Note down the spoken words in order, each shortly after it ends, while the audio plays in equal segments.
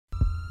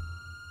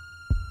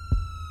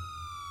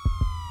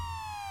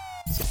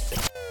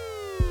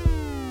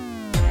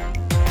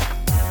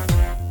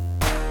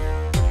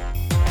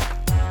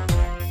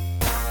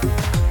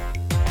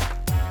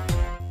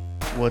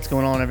What's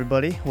going on,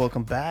 everybody?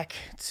 Welcome back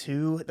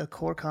to the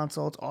Core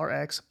Consult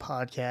RX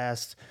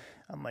podcast.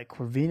 I'm Mike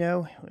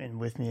Corvino, and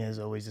with me, as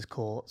always, is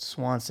Cole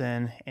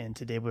Swanson. And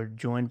today we're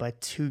joined by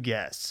two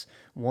guests.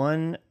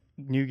 One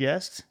new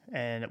guest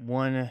and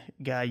one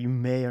guy you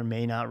may or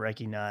may not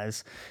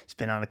recognize. He's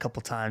been on a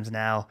couple times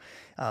now.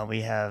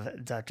 We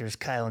have Drs.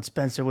 Kyle and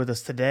Spencer with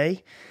us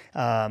today.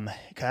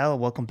 Kyle,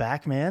 welcome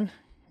back, man.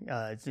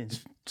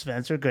 It's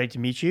Spencer, great to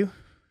meet you.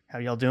 How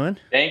y'all doing?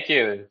 Thank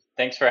you.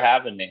 Thanks for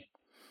having me.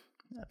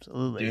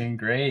 Absolutely. Doing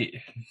great.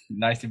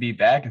 Nice to be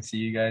back and see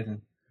you guys.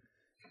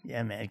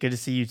 Yeah, man. Good to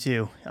see you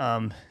too.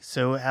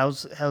 So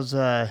how's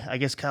I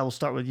guess Kyle, we'll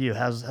start with you.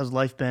 How's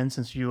life been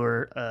since you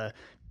were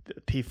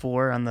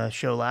P4 on the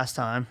show last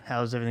time?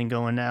 How's everything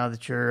going now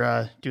that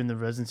you're doing the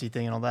residency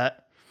thing and all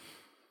that?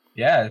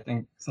 Yeah, I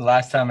think the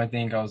last time I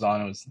was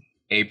on was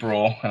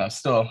April, and I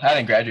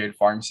hadn't graduated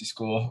pharmacy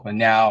school, but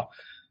now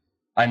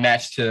I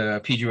matched to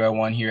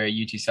PGY1 here at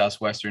UT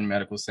Southwestern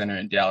Medical Center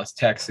in Dallas,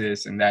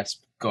 Texas, and that's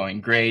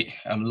going great.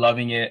 I'm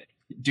loving it,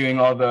 doing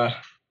all the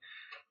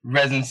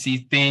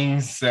residency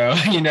things. So,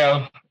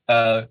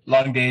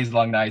 long days,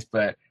 long nights,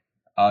 but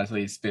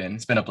honestly, it's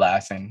been a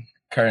blast. And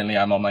currently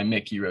I'm on my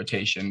Mickey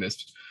rotation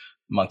this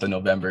month of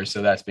November.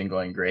 So that's been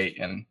going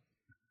great. And,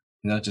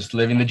 just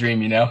living the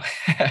dream,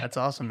 That's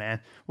awesome,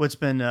 man. What's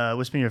been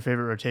your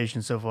favorite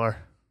rotation so far?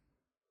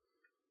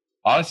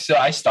 Honestly,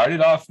 so I started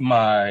off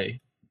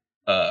my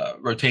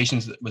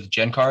rotations with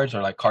Gen Cards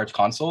or like Cards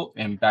Consult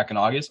and back in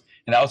August.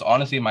 And that was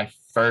honestly my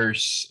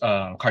first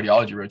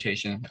cardiology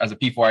rotation. As a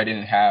P4, I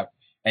didn't have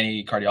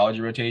any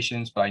cardiology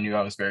rotations, but I knew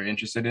I was very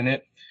interested in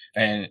it.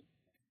 And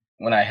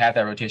when I had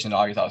that rotation in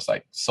August, I was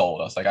like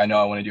sold. I was like, I know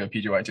I want to do a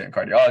PGY2 in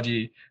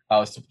cardiology. I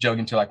was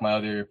joking to like my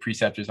other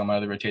preceptors on my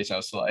other rotation. I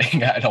was like,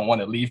 I don't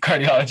want to leave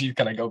cardiology.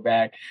 Can I go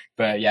back?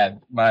 But yeah,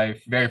 my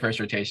very first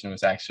rotation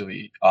was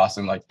actually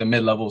awesome. Like the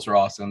mid-levels were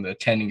awesome. The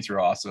attendings were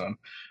awesome.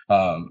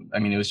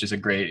 It was just a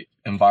great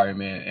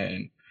environment.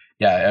 And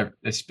yeah,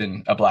 it's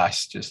been a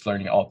blast just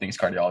learning all things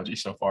cardiology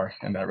so far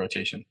in that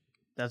rotation.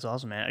 That's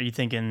awesome, man. Are you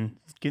thinking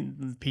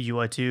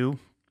PGY2,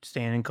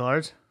 staying in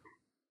cards?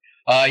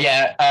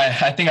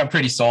 I think I'm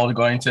pretty sold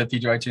going to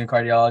PGY2 in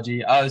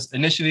cardiology. I was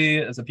initially,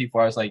 as a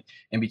P4, I was like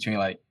in between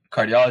like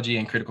cardiology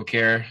and critical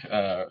care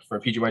for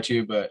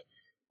PGY2, but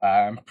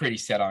I'm pretty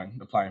set on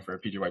applying for a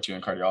PGY2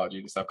 in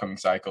cardiology this upcoming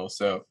cycle.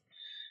 So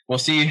we'll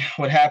see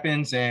what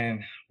happens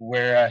and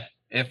where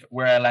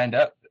I end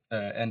up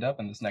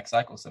in this next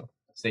cycle. So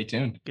stay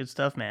tuned. Good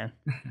stuff, man.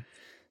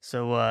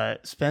 So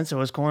Spencer,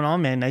 what's going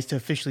on, man? Nice to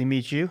officially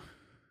meet you.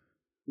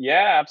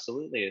 Yeah,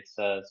 absolutely. It's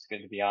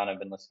good to be on. I've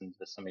been listening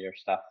to some of your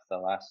stuff the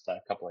last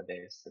couple of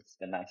days. It's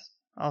been nice.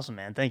 Awesome,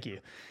 man. Thank you.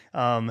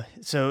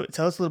 So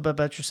tell us a little bit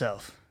about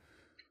yourself.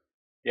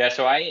 Yeah,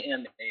 so I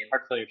am a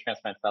heart failure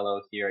transplant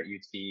fellow here at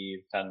UT.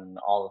 I've done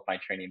all of my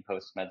training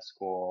post-med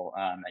school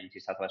at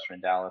UT Southwestern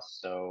in Dallas.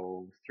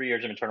 So 3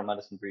 years of internal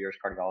medicine, 3 years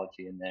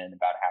cardiology, and then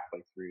about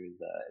halfway through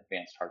the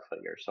advanced heart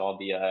failure. So I'll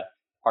be a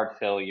heart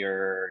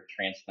failure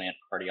transplant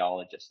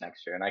cardiologist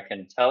next year. And I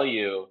can tell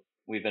you,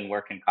 we've been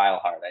working Kyle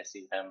hard. I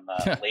see him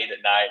late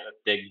at night with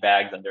big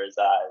bags under his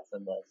eyes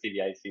in the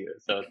CVICU.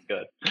 So it's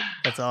good.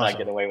 That's awesome. Not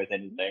get away with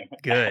anything.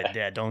 Good.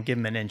 Yeah. Don't give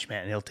him an inch,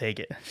 man. He'll take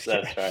it.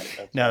 That's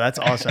right. That's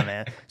awesome,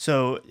 man.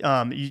 So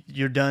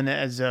you're done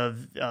as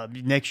of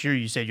next year.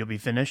 You said you'll be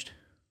finished.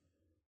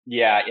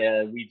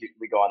 Yeah. We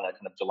go on that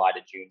kind of July to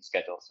June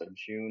schedule. So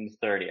June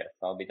 30th,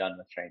 I'll be done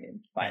with training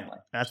finally. Man,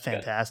 that's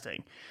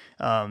fantastic.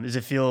 Does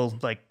it feel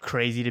like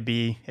crazy to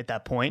be at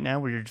that point now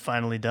where you're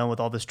finally done with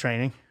all this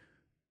training?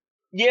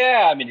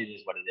 Yeah, I mean, it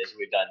is what it is.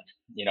 We've done,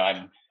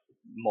 I'm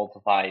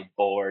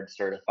multi-board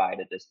certified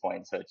at this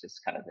point. So it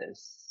just kind of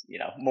is,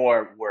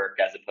 more work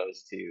as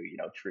opposed to,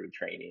 true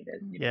training.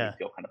 And, you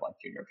feel kind of like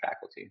junior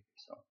faculty.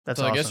 So that's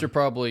so awesome. I guess you're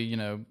probably,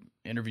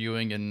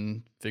 interviewing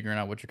and figuring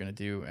out what you're going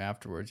to do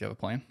afterwards. You have a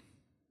plan?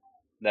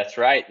 That's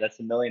right. That's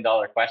 $1 million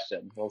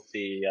question. We'll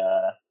see.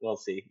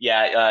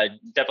 Yeah,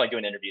 definitely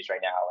doing interviews right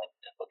now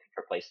and looking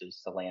for places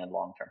to land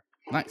long term.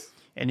 Nice.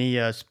 Any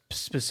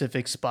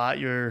specific spot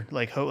you're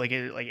like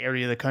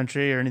area of the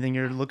country or anything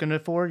you're looking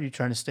for? You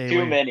trying to stay too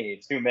away?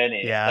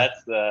 many. Yeah.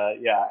 That's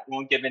I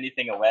won't give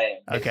anything away.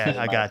 Okay,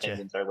 I got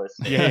you.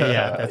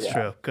 Yeah. That's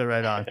true. Good,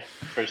 right on.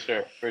 For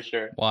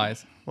sure.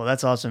 Wise. Well,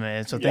 that's awesome,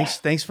 man. So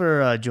thanks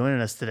for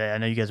joining us today. I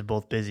know you guys are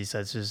both busy,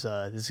 so it's just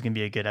this is gonna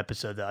be a good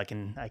episode that I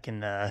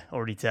can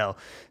already tell.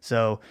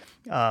 So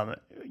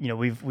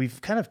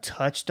we've kind of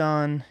touched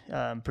on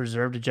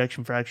preserved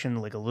ejection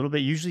fraction like a little bit.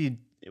 Usually,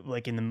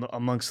 like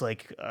amongst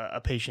like a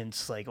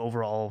patient's like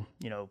overall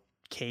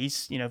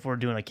case, if we're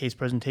doing a case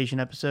presentation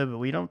episode, but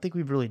we don't think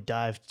we've really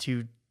dived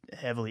too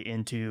heavily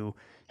into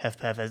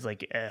HFpEF as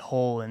like a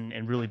whole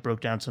and really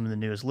broke down some of the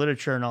newest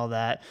literature and all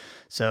that.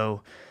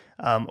 So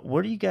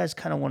where do you guys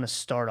kind of want to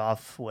start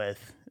off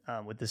with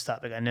this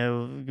topic? I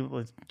know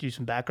we'll do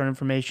some background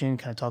information,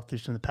 kind of talk through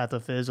some of the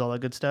pathophys, all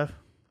that good stuff.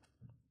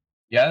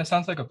 Yeah, that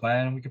sounds like a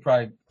plan. We could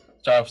probably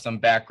start off with some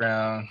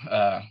background,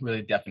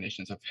 really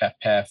definitions of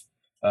HFpEF.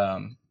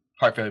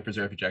 Heart failure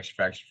preserved ejection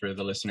fraction for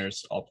the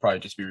listeners. I'll probably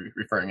just be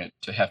referring it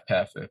to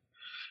HFpEF.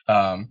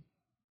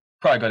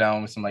 Probably go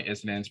down with some like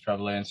incidence,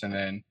 prevalence, and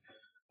then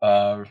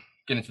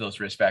get into those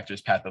risk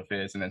factors,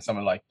 pathophys, and then some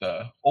of like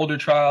the older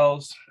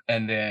trials,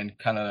 and then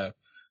kind of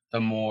the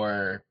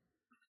more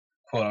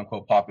quote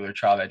unquote popular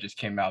trial that just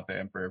came out, the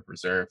Emperor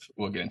Preserve.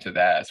 We'll get into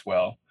that as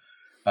well.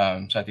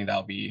 So I think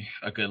that'll be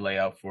a good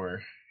layout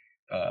for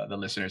the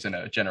listeners in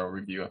a general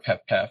review of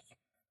HFpEF.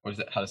 What is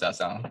that? How does that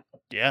sound?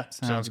 Yeah,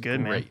 sounds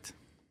good, great. man.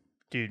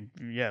 Dude,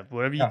 yeah,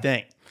 whatever you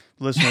think.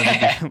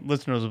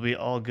 Listeners will be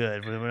all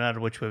good, no matter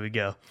which way we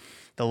go.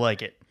 They'll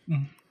like it.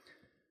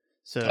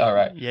 So, all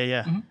right.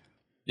 Yeah.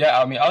 Yeah,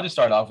 I mean, I'll just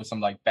start off with some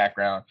like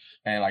background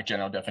and like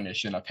general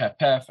definition of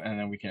HFpEF, and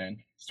then we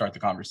can start the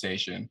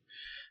conversation.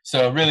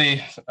 So really,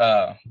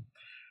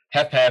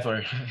 HFpEF,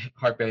 or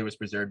heart failure with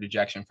preserved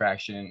ejection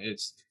fraction,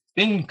 it's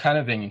been kind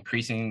of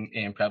increasing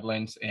in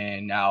prevalence,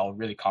 and now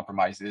really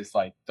compromises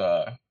like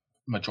the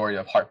majority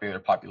of heart failure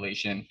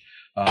population.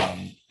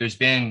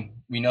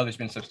 We know there's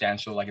been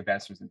substantial like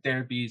advancements in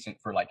therapies and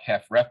for like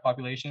HFrEF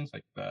populations,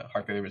 like the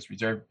heart failure with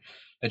reserved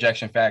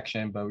ejection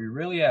fraction, but we're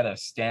really at a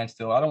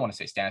standstill. I don't want to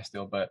say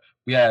standstill, but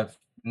we have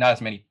not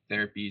as many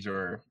therapies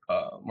or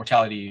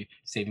mortality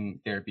saving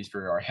therapies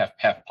for our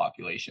HFpEF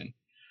population.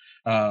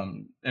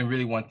 And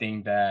really one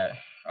thing that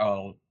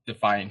I'll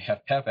define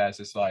HFpEF as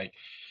is like,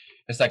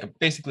 it's like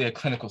basically a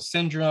clinical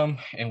syndrome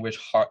in which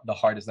the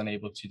heart is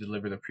unable to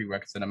deliver the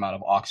prerequisite amount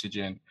of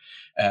oxygen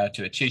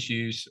to the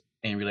tissues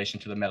in relation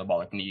to the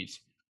metabolic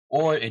needs.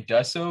 Or it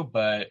does so,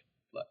 but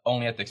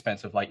only at the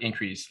expense of like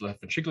increased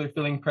left ventricular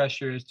filling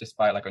pressures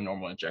despite like a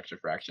normal ejection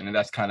fraction. And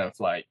that's kind of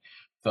like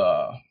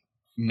the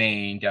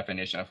main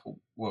definition of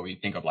what we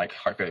think of like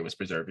heart failure with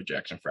preserved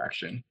ejection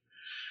fraction.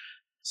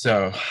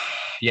 So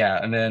yeah,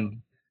 and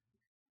then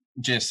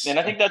and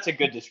I think that's a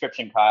good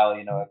description, Kyle.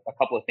 You know, a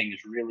couple of things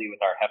really with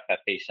our HFpEF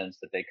patients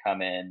that they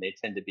come in, they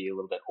tend to be a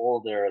little bit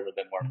older, a little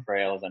bit more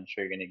frail, as I'm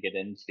sure you're going to get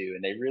into,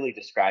 and they really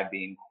describe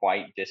being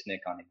quite dyspneic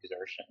on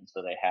exertion.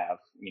 So they have,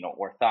 you know,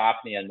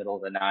 orthopnea in the middle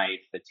of the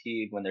night,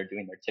 fatigue when they're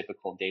doing their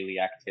typical daily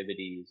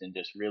activities, and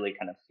just really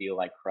kind of feel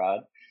like crud.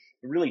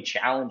 A really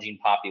challenging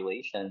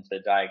population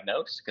to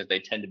diagnose because they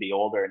tend to be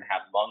older and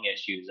have lung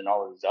issues and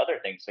all of these other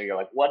things. So you're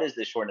like, what is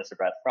this shortness of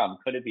breath from?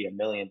 Could it be a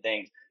million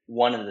things?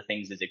 One of the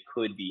things is it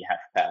could be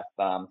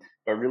HFpEF,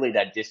 but really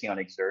that dyspnea on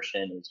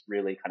exertion is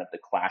really kind of the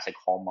classic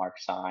hallmark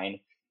sign.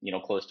 You know,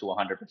 close to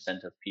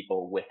 100% of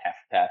people with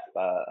HFpEF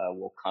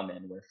will come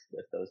in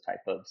with those type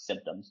of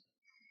symptoms.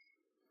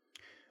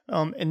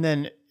 And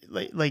then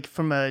like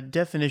from a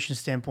definition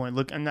standpoint,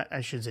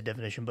 I shouldn't say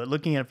definition, but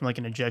looking at it from like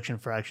an ejection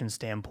fraction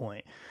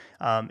standpoint,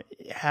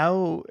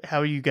 how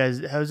are you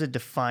guys, how is it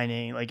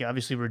defining, like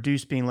obviously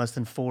reduced being less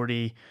than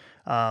 40?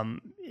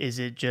 Is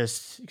it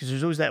just, because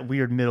there's always that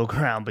weird middle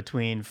ground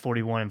between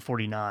 41 and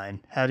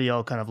 49. How do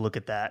y'all kind of look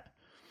at that?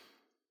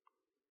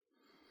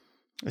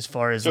 As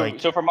far as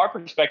so from our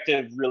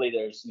perspective, really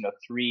there's, you know,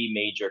 three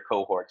major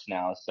cohorts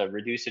now. So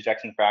reduced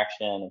ejection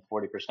fraction of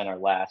 40% or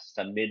less,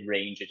 a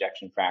mid-range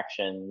ejection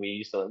fraction.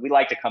 We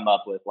like to come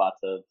up with lots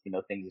of, you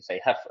know, things to say.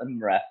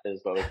 HFmREF is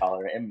what we call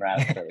it,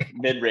 MREF, or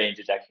mid-range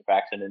ejection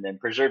fraction, and then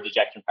preserved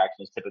ejection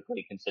fraction is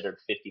typically considered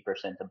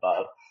 50%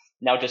 above.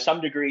 Now, to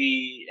some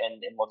degree,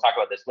 and we'll talk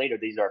about this later,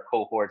 these are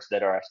cohorts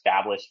that are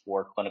established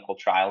for clinical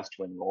trials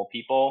to enroll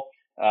people.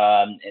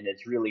 And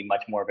it's really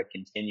much more of a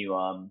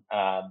continuum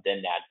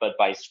than that. But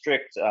by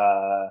strict, you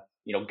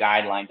know,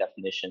 guideline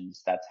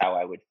definitions, that's how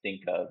I would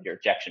think of your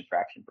ejection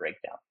fraction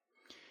breakdown.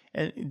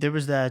 And there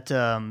was that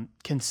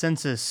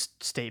consensus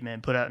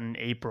statement put out in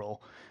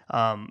April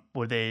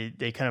where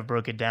they kind of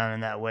broke it down in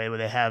that way, where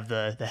they have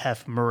the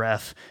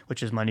HFmREF,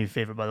 which is my new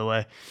favorite, by the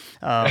way,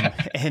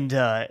 and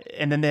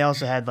then they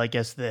also had, I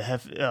guess,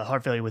 the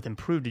heart failure with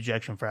improved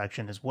ejection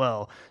fraction as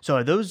well. So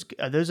are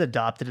those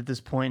adopted at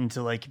this point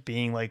into like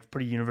being like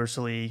pretty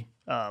universally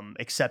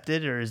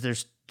accepted, or is there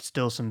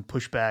still some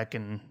pushback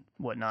and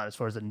whatnot as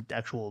far as the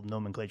actual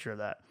nomenclature of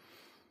that?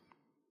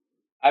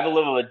 I have a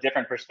little bit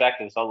different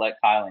perspective, so I'll let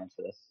Kyle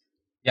answer this.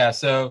 Yeah,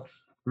 so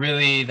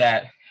really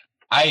that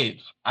I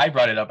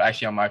brought it up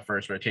actually on my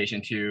first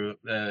rotation too.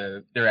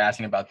 They were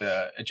asking about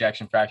the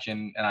ejection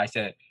fraction, and I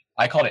said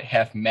I called it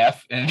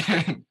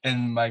HFmEF,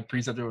 and my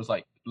preceptor was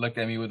like, looked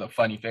at me with a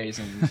funny face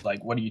and was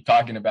like, "What are you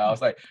talking about?" I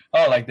was like,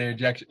 "Oh, like the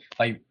ejection,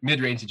 like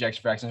mid-range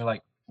ejection fraction." They're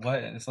like,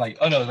 "What?" And it's like,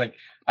 "Oh no, it's like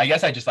I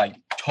guess I just like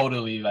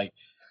totally like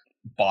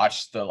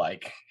botched the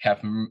like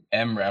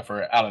HFmREF,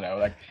 or I don't know,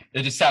 like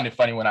it just sounded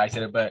funny when I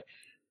said it." But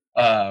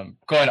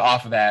going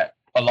off of that,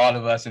 a lot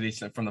of us, at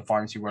least from the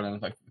pharmacy world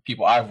and like the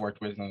people I've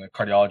worked with in the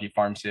cardiology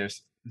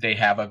pharmacists, they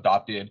have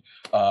adopted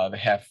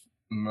the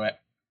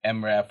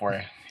HFmREF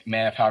or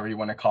MEF, however you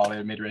want to call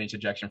it, mid-range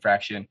ejection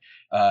fraction,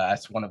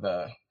 as one of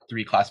the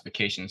three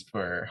classifications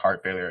for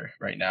heart failure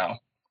right now.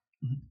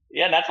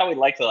 Yeah, and that's how we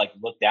like to like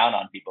look down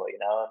on people,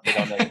 if they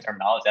don't know the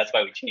terminology. That's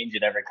why we change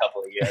it every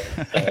couple of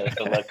years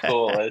to look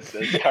cool as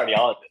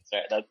cardiologists,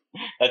 right?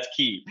 That's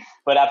key.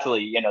 But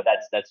absolutely,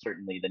 that's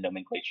certainly the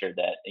nomenclature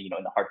that in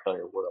the heart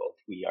failure world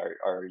we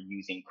are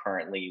using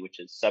currently,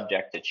 which is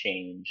subject to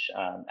change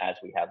as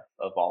we have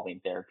evolving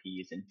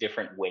therapies and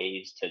different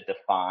ways to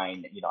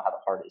define how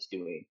the heart is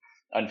doing.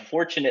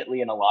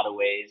 Unfortunately, in a lot of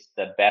ways,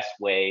 the best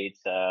way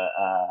to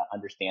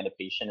understand a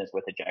patient is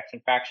with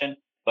ejection fraction,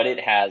 but it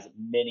has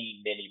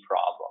many, many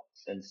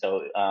problems. And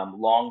so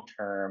long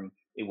term,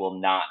 it will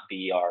not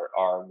be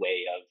our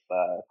way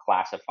of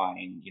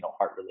classifying,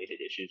 heart related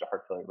issues or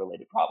heart failure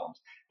related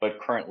problems. But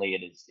currently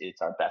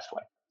it's our best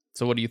way.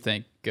 So what do you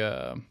think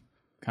kind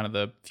of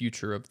the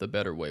future of the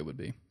better way would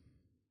be?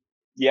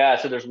 Yeah,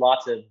 so there's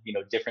lots of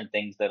different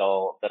things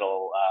that'll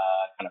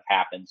kind of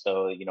happen.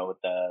 So with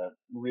the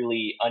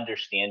really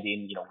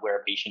understanding where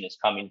a patient is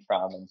coming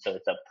from, and so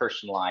it's a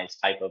personalized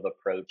type of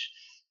approach.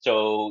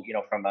 So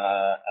from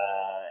a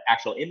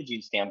actual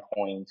imaging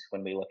standpoint,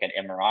 when we look at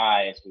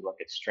MRIs, we look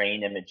at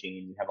strain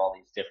imaging. We have all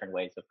these different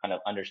ways of kind of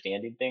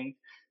understanding things.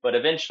 But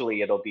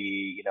eventually, it'll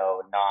be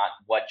not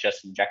what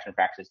just injection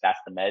fractions that's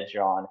the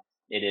measure on.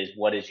 It is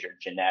what is your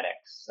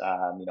genetics?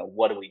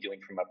 What are we doing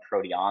from a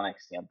proteomic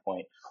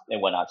standpoint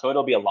and whatnot? So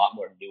it'll be a lot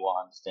more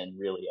nuanced and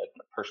really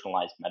a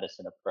personalized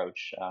medicine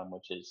approach,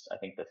 which is, I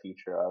think, the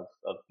future of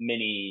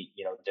many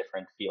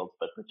different fields,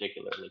 but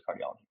particularly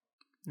cardiology.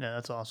 Yeah,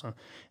 that's awesome.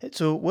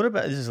 So, what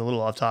about, this is a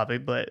little off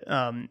topic, but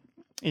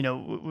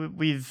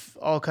we've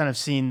all kind of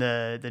seen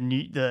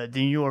the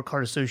New York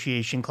Heart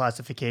Association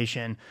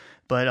classification,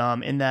 but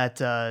in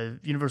that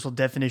universal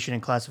definition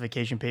and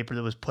classification paper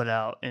that was put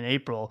out in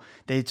April,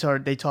 they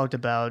talked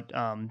about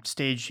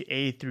stage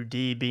A through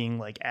D being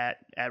like at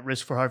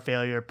risk for heart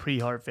failure,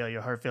 pre-heart failure,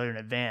 and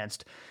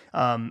advanced.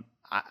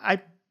 I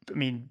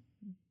mean,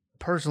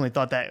 personally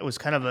thought that was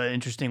kind of an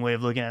interesting way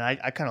of looking at it.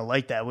 I kind of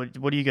like that. What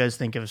do you guys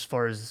think of as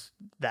far as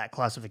that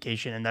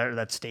classification and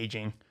that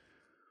staging?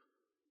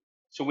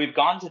 So we've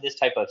gone to this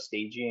type of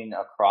staging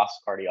across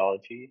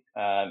cardiology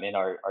in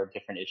our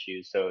different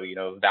issues. So,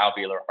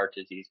 valvular heart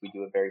disease, we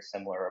do a very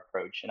similar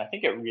approach. And I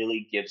think it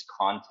really gives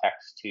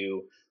context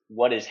to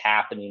what is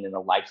happening in the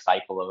life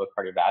cycle of a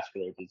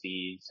cardiovascular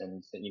disease.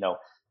 And,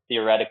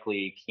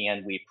 theoretically,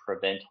 can we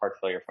prevent heart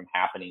failure from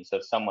happening? So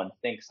if someone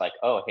thinks like,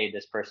 oh, hey,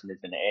 this person is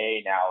an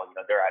A, now,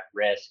 they're at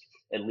risk,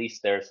 at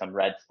least there's some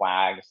red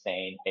flags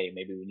saying, hey,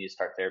 maybe we need to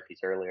start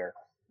therapies earlier.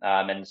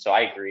 And so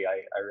I agree.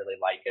 I really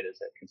like it as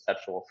a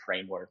conceptual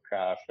framework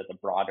for the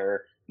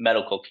broader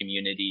medical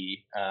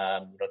community.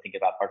 Think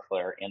about heart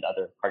failure and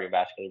other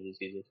cardiovascular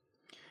diseases.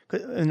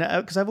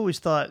 Because I've always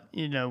thought,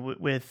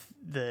 with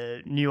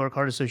the New York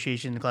Heart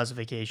Association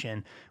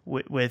classification,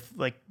 with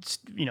like,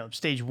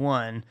 stage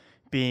 1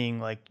 being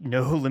like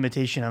no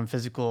limitation on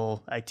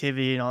physical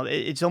activity and all,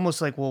 it's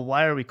almost like, well,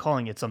 why are we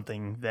calling it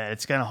something that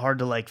it's kind of hard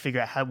to like figure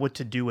out what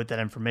to do with that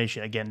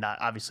information? Again, not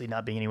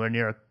being anywhere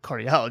near a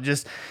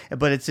cardiologist,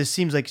 but it just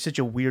seems like such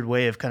a weird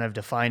way of kind of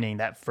defining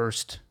that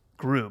first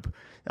group.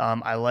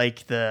 I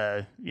like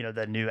the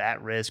new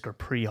at risk or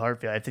pre-heart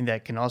failure. I think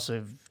that can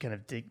also kind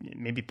of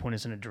maybe point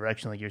us in a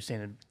direction, like you're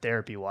saying,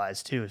 therapy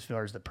wise too, as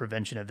far as the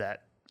prevention of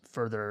that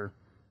further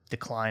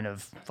decline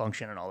of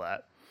function and all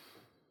that.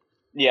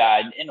 Yeah,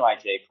 and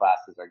NYJ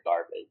classes are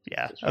garbage.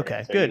 Yeah.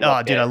 Okay. So good.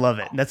 Oh, dude, I love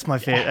it. That's my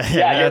favorite.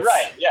 Yeah, you're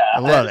right. Yeah, I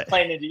love it.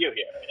 Playing into you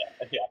here.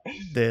 Yeah.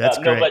 Dude, that's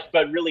great. No,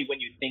 but really, when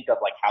you think of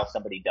like how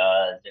somebody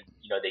does,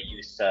 and they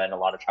use in a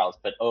lot of trials,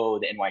 but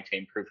the NYJ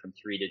improved from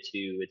 3 to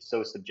 2. It's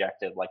so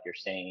subjective, like you're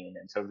saying,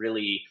 and so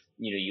really,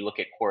 you look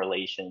at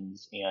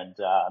correlations, and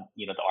the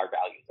R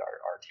values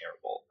are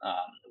terrible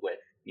with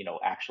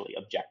actually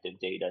objective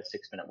data,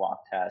 6-minute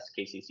walk test,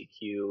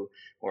 KCCQ,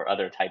 or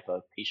other type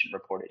of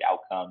patient-reported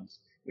outcomes,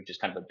 which is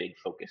kind of a big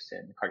focus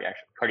in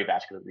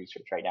cardiovascular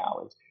research right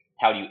now, is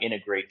how do you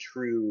integrate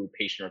true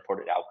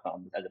patient-reported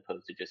outcomes as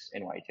opposed to just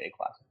NYHA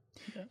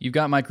classes. You've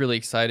got Mike really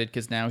excited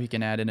because now he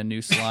can add in a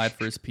new slide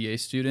for his PA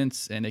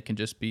students, and it can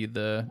just be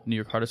the New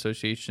York Heart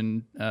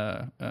Association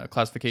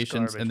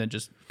classifications, and then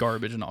just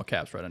garbage in all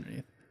caps right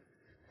underneath.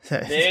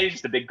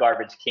 There's the big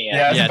garbage can.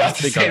 Yeah,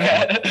 that's big garbage.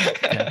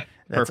 Yeah,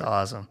 that's perfect.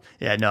 Awesome.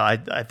 Yeah, no,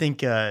 I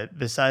think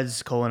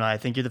besides Cole and I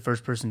think you're the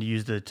first person to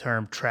use the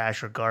term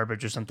trash or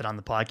garbage or something on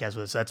the podcast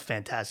with us. That's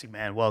fantastic,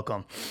 man.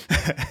 Welcome.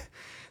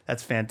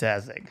 That's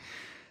fantastic.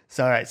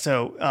 So, all right.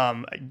 So,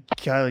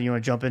 Kyle, you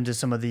want to jump into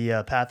some of the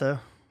patho?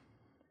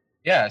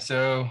 Yeah.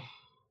 So,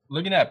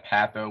 looking at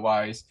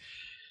patho-wise,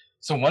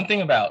 so one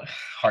thing about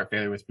heart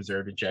failure with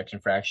preserved ejection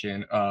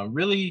fraction,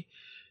 really,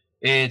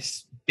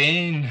 it's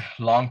been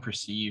long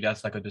perceived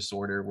as like a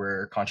disorder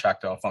where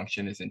contractile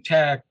function is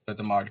intact, but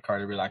the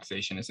myocardial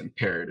relaxation is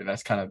impaired. And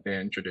that's kind of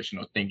been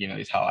traditional thinking, at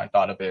least how I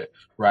thought of it,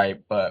 right?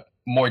 But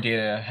more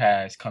data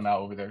has come out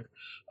over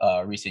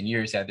the recent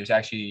years that there's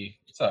actually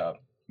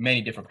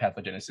many different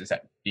pathogenesis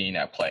being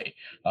at play.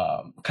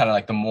 Kind of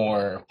like the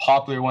more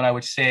popular one, I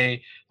would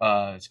say,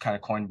 it's kind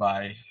of coined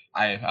by,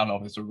 I don't know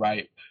if it's the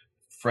right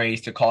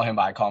phrase to call him,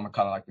 but I call him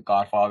kind of like the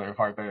godfather of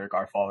heart failure,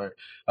 godfather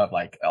of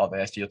like all the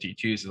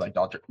SGLT2s, is like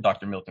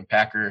Dr. Milton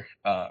Packer.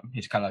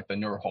 He's kind of like the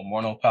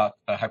neurohormonal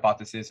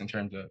hypothesis in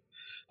terms of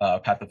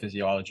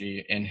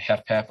pathophysiology in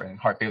HFpEF and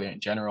heart failure in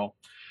general.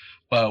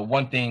 But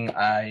one thing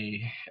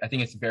I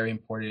think it's very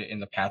important in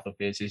the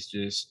pathophys is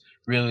just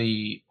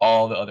really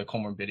all the other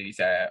comorbidities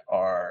that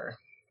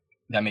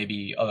may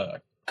be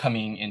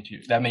coming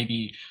into, that may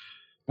be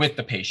with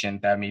the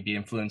patient, that may be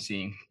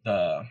influencing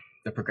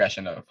the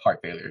progression of heart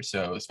failure.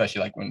 So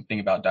especially like when thinking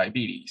about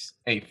diabetes,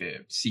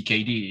 AFib,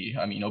 CKD,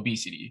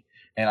 obesity.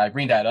 And I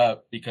bring that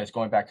up because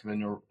going back to the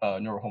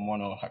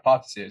neurohormonal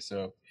hypothesis,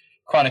 so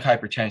chronic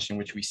hypertension,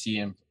 which we see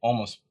in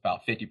almost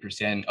about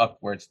 50%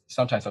 upwards,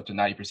 sometimes up to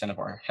 90% of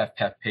our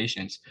HFpEF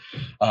patients,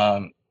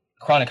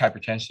 chronic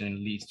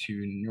hypertension leads to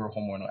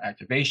neurohormonal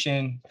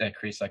activation that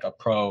creates like a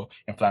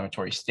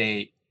pro-inflammatory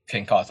state,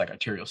 can cause like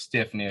arterial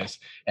stiffness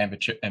and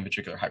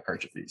ventricular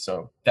hypertrophy.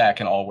 So that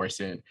can all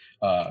worsen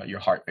your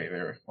heart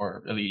failure,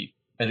 or at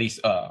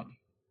least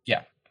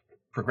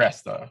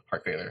progress the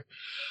heart failure.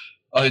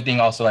 Other thing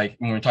also, like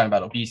when we're talking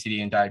about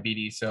obesity and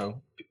diabetes,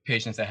 so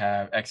patients that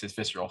have excess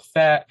visceral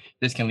fat,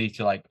 this can lead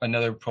to like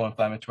another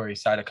pro-inflammatory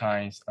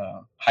cytokines,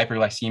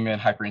 hyperglycemia and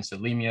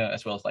hyperinsulinemia,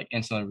 as well as like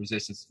insulin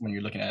resistance. When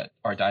you're looking at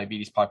our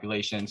diabetes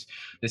populations,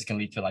 this can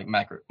lead to like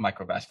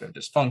microvascular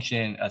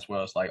dysfunction, as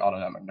well as like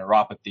autonomic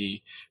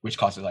neuropathy, which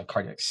causes like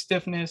cardiac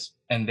stiffness,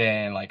 and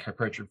then like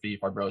hypertrophy,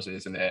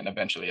 fibrosis, and then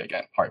eventually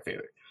again heart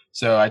failure.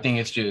 So I think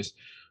it's just,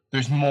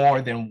 there's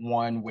more than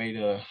one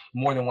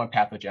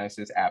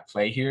pathogenesis at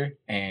play here.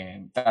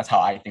 And that's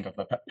how I think of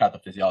the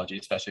pathophysiology,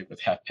 especially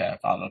with HFpEF.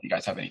 I don't know if you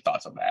guys have any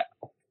thoughts on that.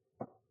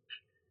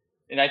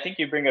 And I think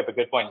you bring up a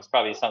good point. It's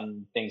probably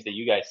some things that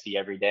you guys see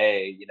every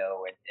day, in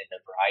the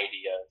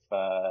variety of,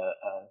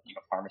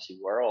 pharmacy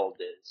world,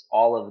 is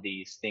all of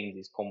these things,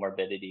 these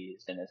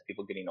comorbidities. And as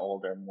people getting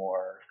older,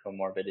 more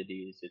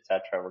comorbidities, et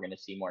cetera, we're going to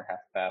see more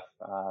HFpEF.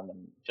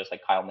 And just like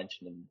Kyle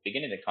mentioned in the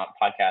beginning of the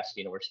podcast,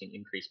 we're seeing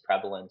increased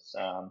prevalence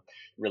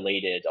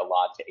related a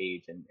lot to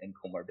age and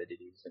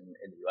comorbidities in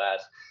the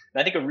US.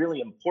 And I think a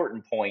really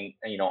important point,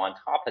 on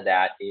top of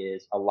that,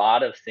 is a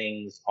lot of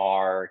things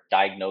are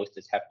diagnosed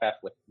as HFpEF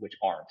which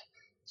aren't.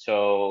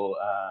 So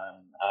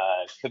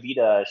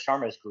Kavita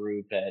Sharma's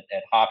group at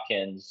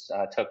Hopkins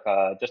took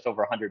just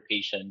over 100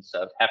 patients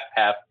of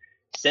HFpEF,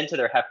 sent to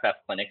their HFpEF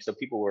clinic. So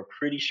people were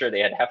pretty sure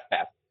they had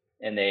HFpEF,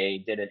 and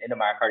they did an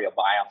endomyocardial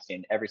biopsy,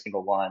 and every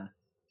single one,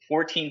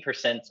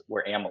 14%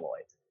 were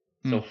amyloid.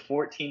 So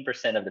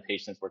 14% of the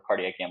patients were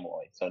cardiac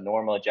amyloid. So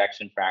normal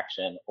ejection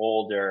fraction,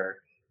 older,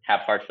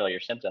 have heart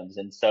failure symptoms.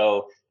 And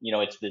so,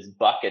 it's this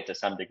bucket to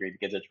some degree,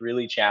 because it's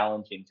really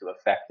challenging to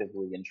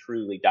effectively and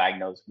truly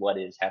diagnose what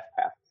is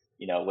HFpEF,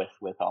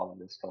 with all of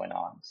this going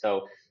on.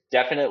 So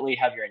definitely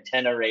have your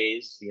antenna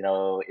raised,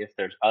 if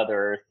there's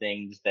other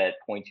things that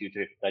point you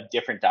to a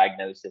different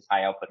diagnosis,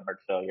 high output heart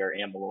failure,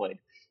 amyloid,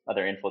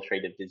 other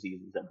infiltrative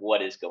diseases, of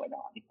what is going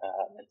on.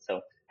 And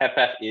so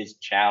HFpEF is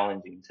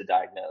challenging to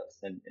diagnose,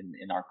 and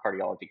in our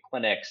cardiology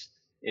clinics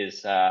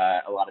is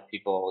a lot of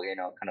people,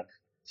 kind of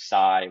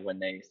sigh when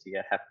they see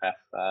a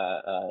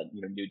HFpEF,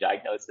 new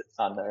diagnosis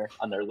on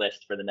their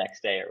list for the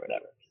next day or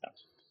whatever. So.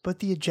 But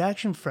the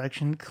ejection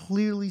fraction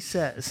clearly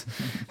says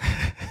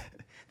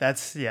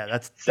that's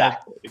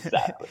exactly.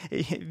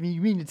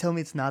 You mean to tell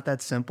me it's not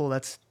that simple?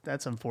 That's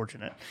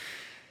unfortunate.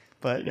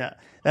 But yeah,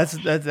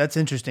 that's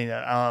interesting.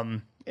 That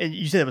and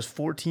you said it was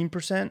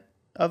 14%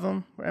 of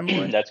them were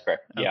amyloid? That's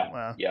correct. Yeah. Oh,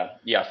 wow.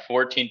 Yeah.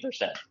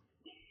 14%.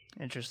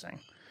 Interesting.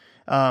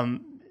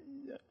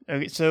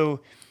 Okay,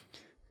 so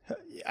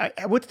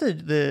what's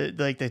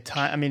the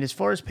time? I mean, as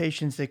far as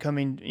patients that come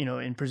in,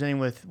 and presenting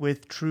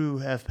with true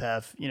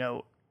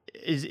HFpEF,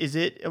 is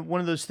it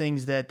one of those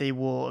things that they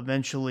will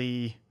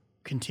eventually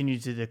continue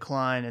to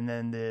decline, and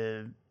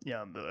then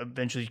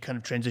eventually kind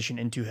of transition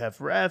into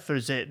HFrEF, or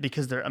is it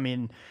because they're? I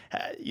mean,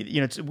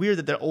 it's weird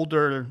that the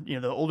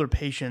older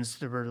patients,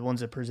 that were the ones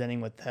that are presenting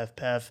with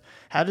HFpEF.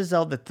 How does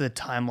all the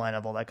timeline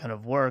of all that kind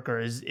of work, or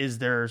is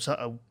there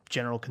a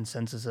general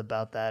consensus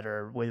about that,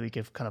 or a way we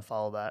could kind of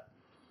follow that?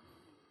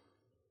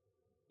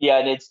 Yeah,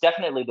 and it's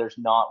definitely, there's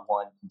not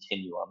one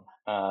continuum.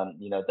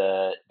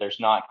 There's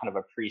not kind of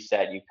a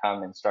preset. You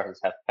come and start as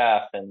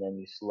HFpEF, and then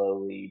you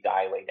slowly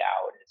dilate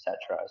out, et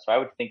cetera. So I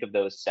would think of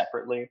those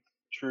separately.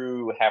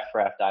 True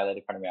HFrEF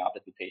dilated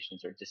cardiomyopathy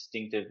patients are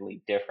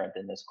distinctively different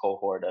than this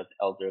cohort of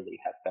elderly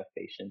HFpEF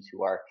patients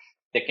who are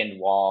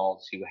thickened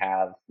walls, who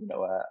have,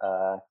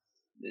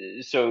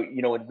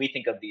 when we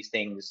think of these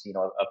things,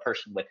 a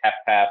person with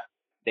HFpEF,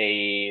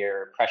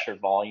 their pressure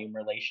volume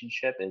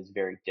relationship is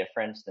very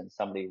different than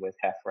somebody with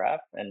HFrEF.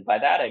 And by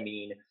that, I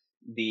mean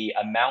the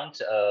amount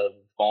of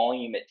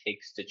volume it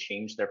takes to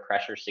change their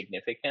pressure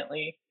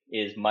significantly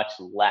is much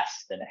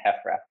less than a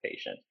HFrEF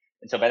patient.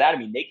 And so by that, I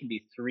mean, they can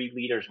be 3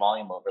 liters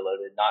volume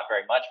overloaded, not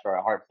very much for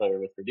a heart failure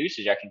with reduced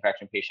ejection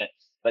fraction patient,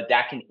 but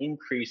that can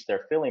increase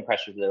their filling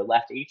pressure, their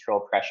left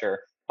atrial pressure,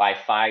 by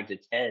 5 to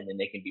 10, and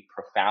they can be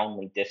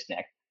profoundly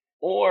dyspneic.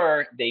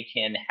 Or they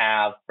can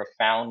have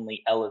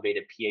profoundly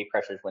elevated PA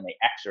pressures when they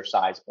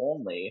exercise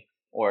only,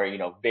 or,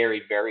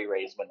 very, very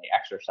raised when they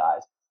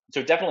exercise.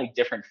 So definitely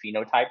different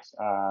phenotypes.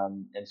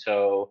 And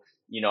so,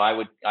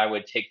 I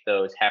would take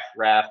those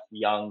HFrEF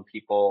young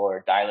people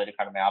or dilated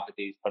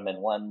cardiomyopathies, put them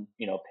in one,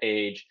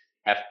 page,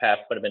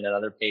 HFpEF, put them in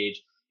another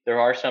page. There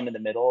are some in the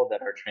middle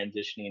that are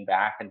transitioning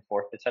back and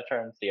forth, et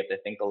cetera. And so you have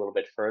to think a little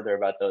bit further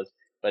about those,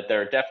 but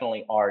there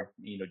definitely are,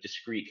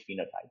 discrete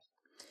phenotypes.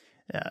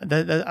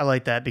 Yeah, I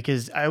like that,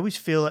 because I always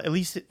feel, at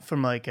least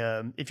from like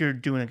if you're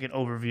doing like an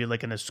overview,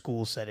 like in a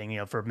school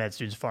setting, for med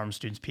students, pharm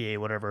students, PA,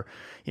 whatever,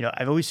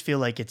 I always feel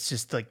like it's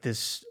just like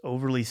this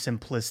overly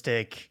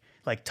simplistic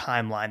like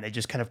timeline they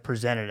just kind of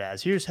present it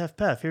as, here's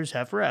HFpEF, here's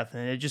HFrEF,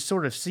 and it just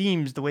sort of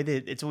seems, the way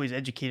that it's always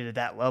educated at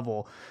that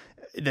level,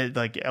 that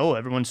like, oh,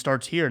 everyone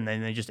starts here and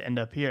then they just end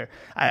up here.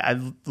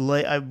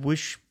 I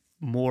wish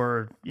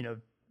more,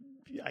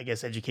 I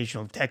guess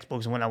educational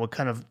textbooks and whatnot would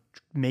kind of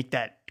make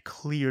that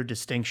clear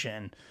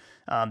distinction,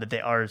 that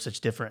they are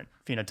such different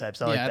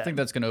phenotypes. I think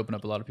that's going to open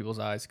up a lot of people's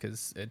eyes,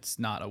 because it's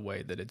not a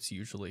way that it's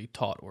usually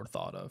taught or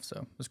thought of.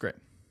 So it's great.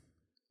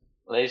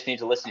 Well, they just need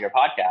to listen to your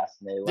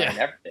podcast and they learn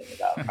everything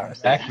about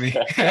Exactly.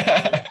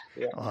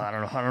 Well, I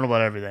don't know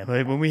about everything.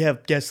 But when we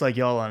have guests like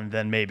y'all on,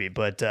 then maybe.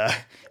 But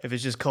if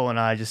it's just Cole and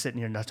I just sitting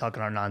here not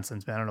talking our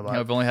nonsense, man, I don't know about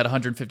I've only had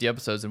 150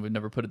 episodes and we've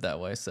never put it that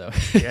way. So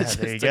yeah,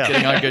 there you go.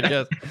 Getting on good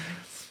guests.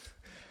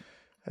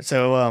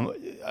 So,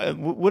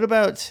 what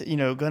about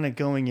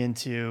going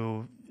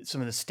into some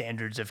of the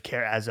standards of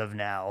care as of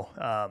now,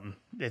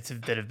 that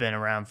have been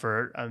around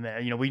for,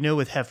 we know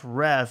with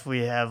HFrEF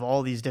we have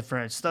all these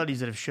different studies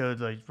that have showed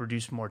like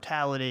reduced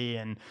mortality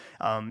and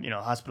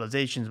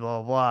hospitalizations,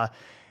 blah blah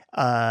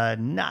blah.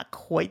 Not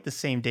quite the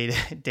same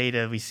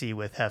data we see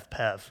with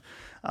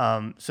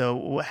HFpEF.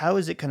 So how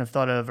is it kind of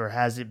thought of, or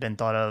has it been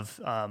thought of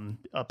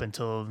up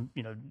until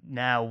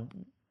now?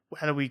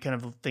 How do we kind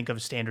of think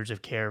of standards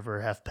of care for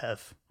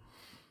HFpEF?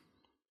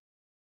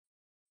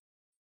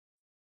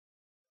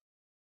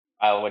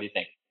 What do you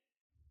think?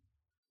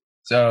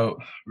 So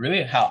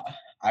really how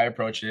I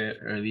approach it,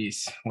 or at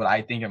least what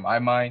I think in my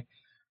mind,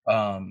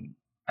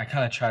 I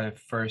kind of try to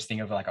first think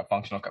of like a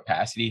functional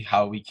capacity,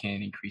 how we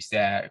can increase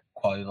that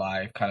quality of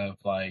life, kind of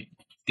like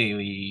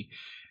daily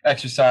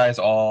exercise,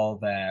 all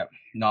that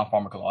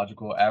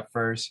non-pharmacological at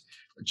first,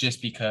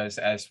 just because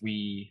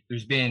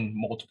there's been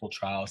multiple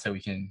trials that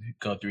we can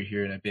go through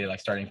here in a bit, like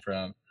starting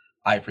from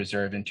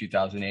iPreserve in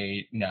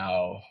 2008.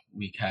 Now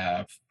we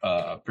have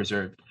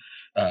preserved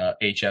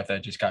HF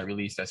that just got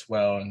released as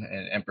well, and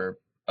Emperor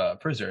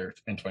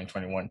Preserved in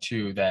 2021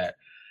 too, that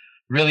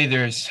really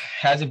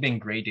hasn't been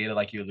great data,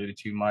 like you alluded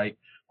to, Mike,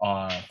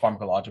 on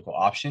pharmacological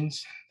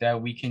options that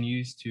we can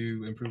use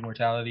to improve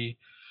mortality.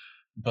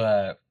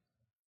 But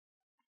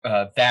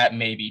that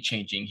may be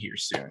changing here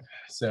soon.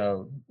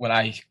 So when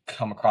I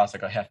come across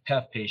like a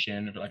HFpEF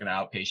patient, or like an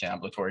outpatient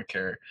ambulatory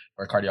care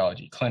or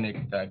cardiology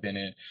clinic that I've been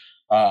in,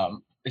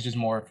 it's just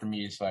more for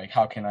me, it's like,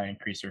 how can I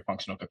increase their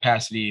functional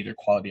capacity, their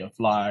quality of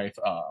life,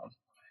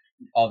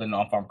 all the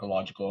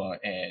non-pharmacological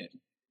and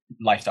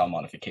lifestyle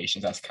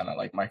modifications. That's kind of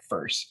like my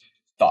first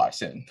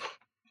thoughts. And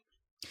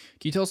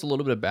can you tell us a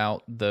little bit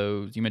about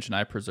those? You mentioned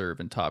iPreserve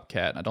and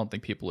TopCat. I don't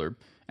think people are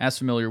as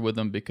familiar with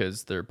them,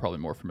 because they're probably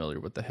more familiar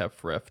with the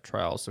HFrEF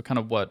trials. So tell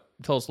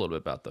us a little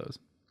bit about those.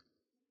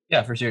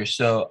 Yeah, for sure.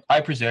 So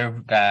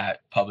iPreserve got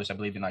published, I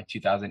believe, in like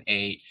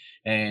 2008,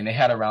 and they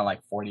had around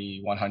like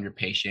 4,100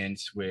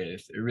 patients,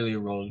 with really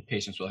enrolled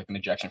patients with like an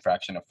ejection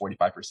fraction of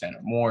 45%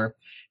 or more,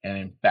 and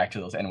then back to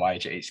those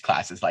NYHA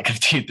classes like of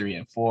 2, 3,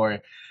 and 4.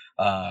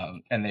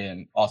 And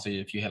then also,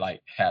 if you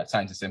had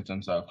signs and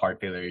symptoms of heart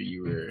failure,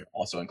 you were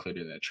also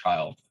included in the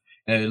trial.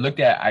 And they looked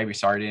at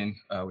irbesartan,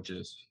 which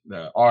is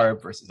the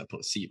ARB, versus a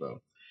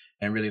placebo.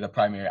 And really the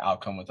primary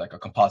outcome was like a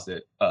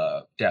composite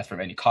death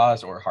from any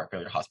cause or heart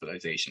failure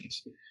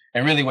hospitalizations.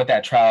 And really what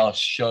that trial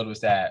showed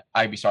was that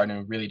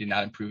irbesartan really did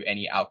not improve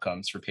any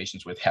outcomes for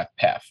patients with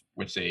HFpEF,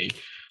 which they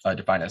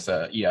defined as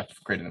EF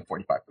greater than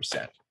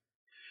 45%.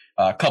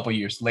 A couple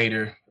years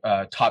later,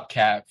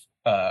 TopCat,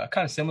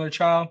 kind of similar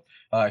trial,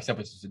 except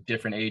it's a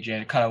different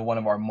agent, kind of one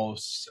of our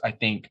most, I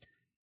think,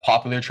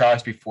 popular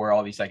trials before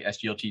all these like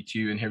SGLT2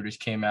 inhibitors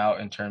came out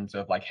in terms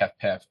of like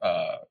HFpEF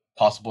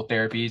possible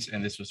therapies.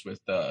 And this was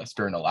with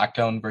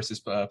spironolactone versus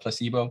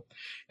placebo.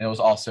 And it was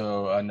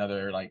also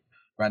another like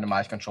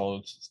randomized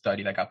controlled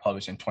study that got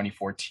published in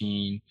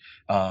 2014,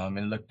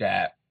 and looked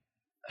at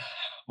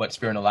what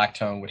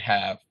spironolactone would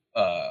have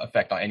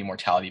effect on any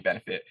mortality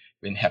benefit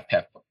in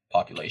HFpEF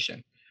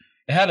population.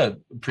 It had a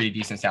pretty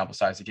decent sample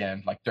size,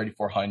 again, like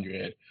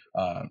 3,400,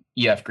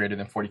 EF greater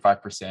than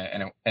 45%,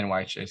 and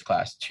NYHA's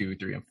class 2,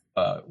 3, and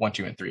 1,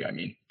 2, and 3, I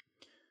mean.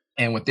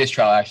 And what this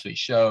trial actually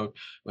showed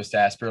was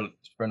that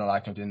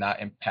spironolactone did not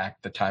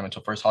impact the time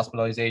until first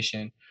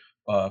hospitalization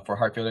for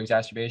heart failure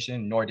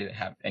exacerbation, nor did it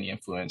have any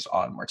influence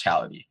on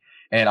mortality.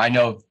 And I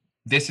know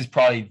this is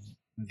probably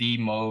the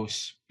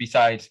most,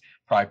 besides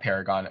probably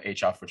Paragon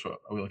HF, which we'll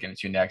look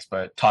into next,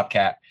 but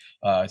TopCat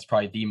is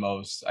probably the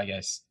most, I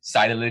guess,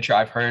 cited literature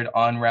I've heard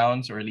on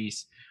rounds, or at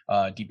least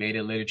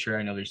debated literature.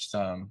 I know there's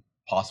some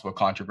possible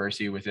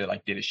controversy with it,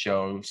 like did it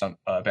show some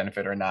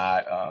benefit or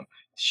not?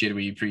 should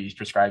we be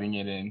prescribing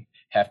it in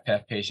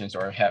HFpEF patients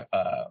or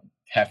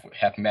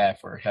HFmEF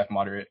or HF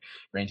moderate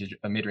range,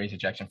 mid-range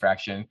ejection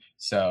fraction.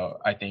 So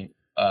I think,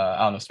 I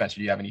don't know, Spencer,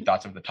 do you have any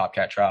thoughts of the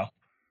TopCat trial?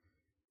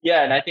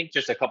 Yeah, and I think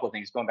just a couple of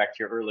things going back to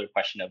your earlier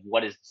question of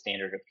what is the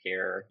standard of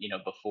care,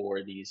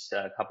 before these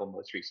couple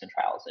most recent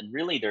trials. And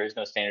really, there is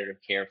no standard of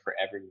care for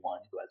everyone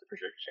who has a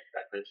prescription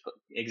check.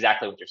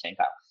 Exactly what you're saying,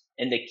 Kyle.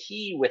 And the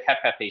key with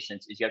HFpEF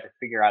patients is you have to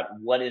figure out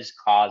what is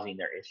causing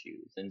their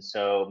issues. And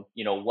so,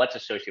 what's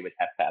associated with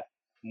HFpEF?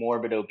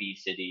 Morbid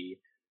obesity,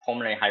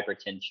 pulmonary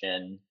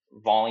hypertension,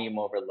 volume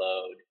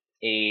overload,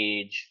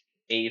 age,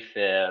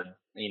 AFib,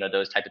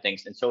 those type of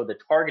things. And so the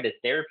targeted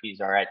therapies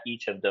are at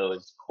each of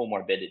those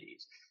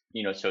comorbidities.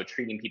 So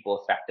treating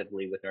people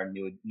effectively with our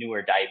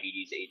newer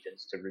diabetes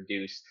agents to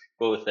reduce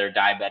both their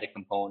diabetic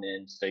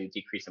components, so you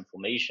decrease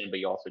inflammation, but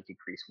you also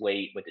decrease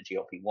weight with the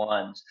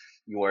GLP-1s.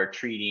 You're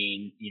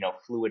treating,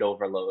 fluid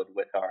overload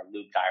with our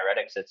loop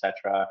diuretics,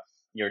 etc.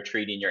 You're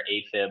treating your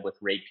AFib with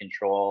rate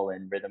control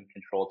and rhythm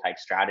control type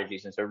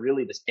strategies. And so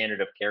really the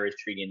standard of care is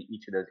treating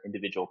each of those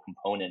individual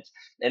components.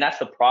 And that's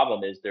the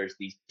problem, is there's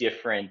these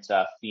different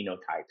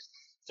phenotypes.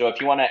 So if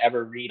you want to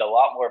ever read a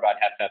lot more about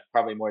HFpEF,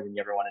 probably more than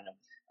you ever want to know,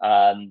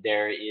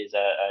 there is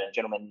a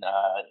gentleman,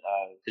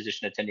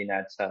 physician attending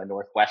at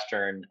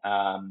Northwestern,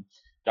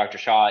 Dr.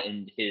 Shaw,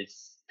 and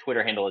his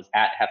Twitter handle is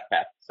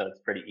 @HFpEF, so it's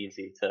pretty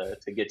easy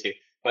to get to.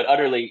 But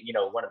utterly,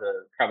 one of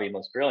the probably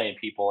most brilliant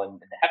people in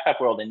the HFpEF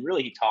world, and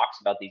really he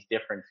talks about these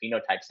different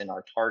phenotypes, and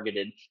our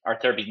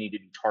therapies need to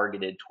be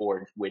targeted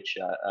towards which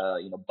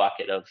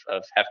bucket of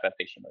HFpEF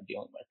patient we're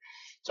dealing with.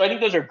 So I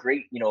think those are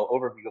great,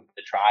 overview of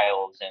the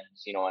trials, and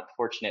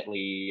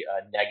unfortunately,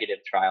 negative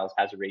trials,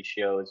 hazard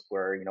ratios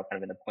were kind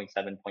of in the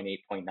 0.7,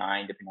 0.8,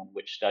 0.9, depending on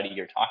which study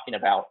you're talking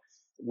about,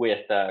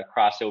 with a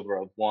crossover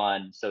of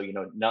 1. So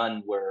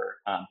none were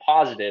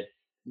positive,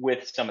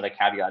 with some of the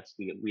caveats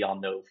we all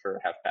know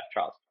for HFpEF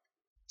trials.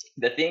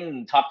 The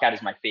thing, TopCat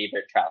is my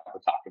favorite trial to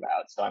talk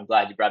about, so I'm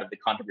glad you brought up the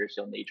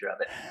controversial nature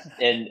of it.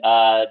 And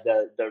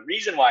the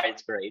reason why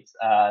it's great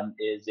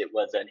is it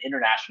was an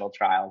international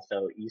trial,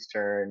 so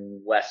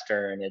Eastern,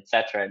 Western,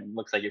 etc. And it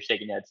looks like you're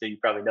shaking your head, so you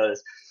probably know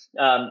this.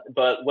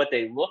 But what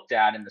they looked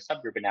at in the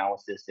subgroup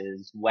analysis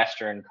is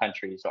Western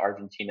countries, so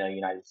Argentina,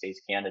 United States,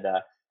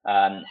 Canada,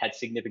 had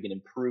significant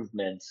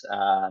improvements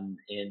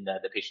in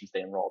the patients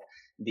they enrolled.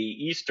 The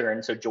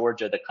Eastern, so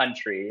Georgia, the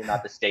country,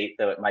 not the state,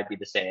 though it might be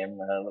the same,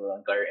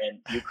 and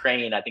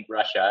Ukraine, I think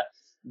Russia,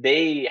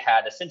 they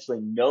had essentially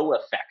no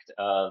effect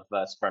of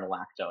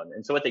spironolactone.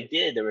 And so what they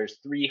did, there was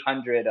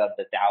 300 of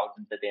the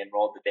thousands that they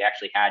enrolled that they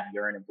actually had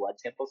urine and blood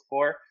samples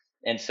for.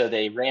 And so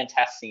they ran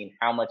tests seeing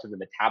how much of the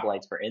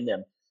metabolites were in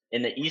them.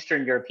 In the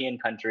Eastern European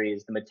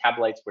countries, the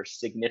metabolites were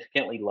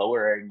significantly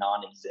lower or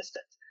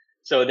non-existent.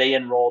 So they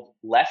enrolled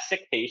less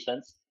sick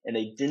patients, and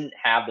they didn't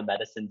have the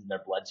medicines in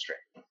their bloodstream.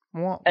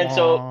 And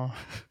so,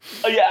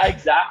 yeah,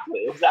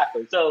 exactly.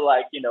 So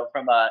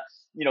from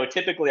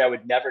typically I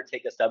would never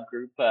take a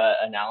subgroup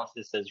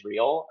analysis as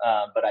real.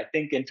 But I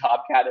think in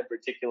TopCat in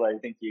particular, I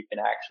think you can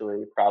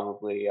actually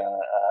probably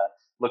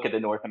look at the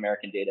North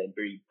American data and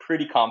be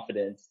pretty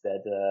confident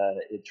that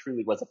it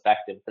truly was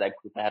effective for that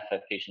group of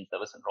HFpEF patients that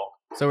was enrolled.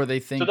 So are they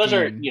thinking? So those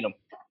are,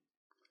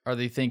 Are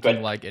they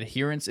thinking like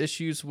adherence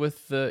issues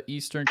with the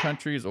Eastern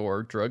countries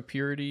or drug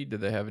purity? Do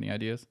they have any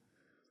ideas?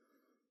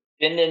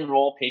 Didn't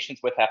enroll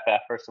patients with HFpEF,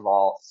 first of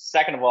all.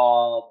 Second of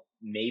all,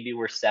 maybe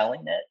we're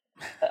selling it.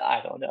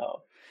 I don't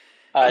know.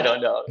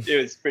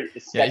 It was pretty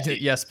sketchy.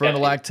 Yeah,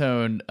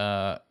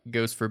 spironolactone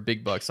goes for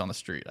big bucks on the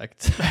street. I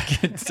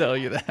can tell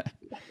you that.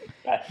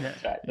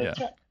 That's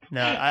right.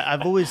 No,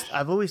 I've always,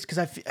 because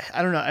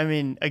I don't know. I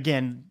mean,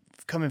 again,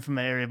 coming from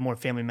an area of more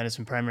family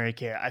medicine, primary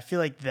care, I feel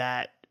like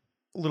that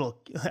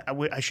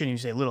I shouldn't even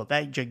say little,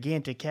 that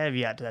gigantic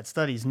caveat to that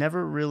study is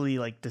never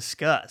really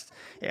discussed.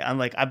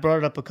 I brought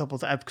it up a couple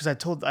times because I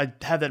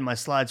had that in my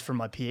slides for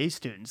my PA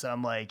students.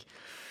 I'm like,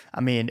 I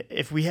mean,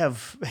 if we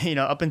have,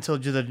 up until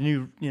the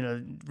new,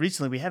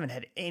 recently, we haven't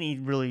had any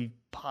really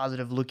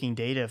positive looking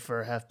data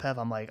for HFpEF.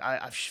 I'm like,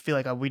 I feel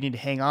like we need to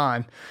hang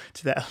on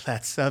to that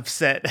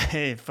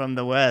subset from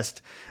the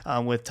West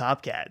with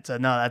TopCat. So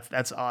no,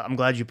 that's I'm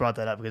glad you brought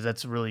that up because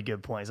that's a really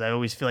good point. I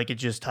always feel like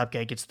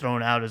TopCat gets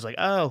thrown out as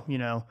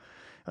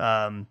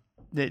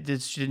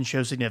this didn't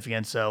show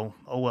significance. So,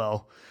 oh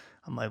well.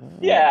 I'm like,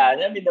 yeah,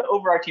 I mean, the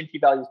overarching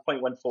p-value is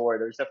 0.14.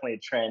 There's definitely a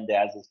trend,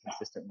 as is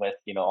consistent with,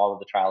 all of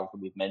the trials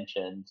that we've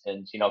mentioned.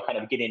 And, kind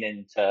of getting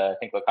into, I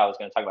think what Kyle was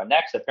going to talk about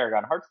next, the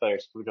Paragon heart failure,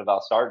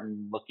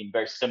 valsartan, looking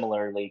very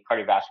similarly,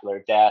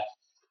 cardiovascular death,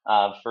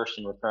 first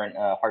and recurrent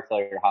heart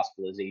failure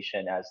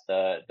hospitalization as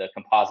the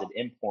composite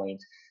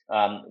endpoint,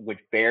 which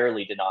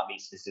barely did not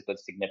meet statistical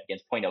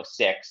significance,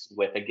 0.06,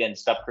 with, again,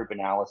 subgroup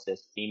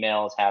analysis,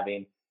 females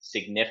having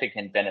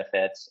significant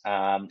benefits,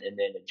 and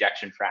then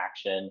ejection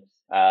fraction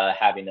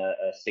having a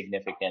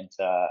significant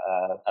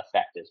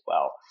effect as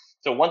well.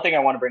 So one thing I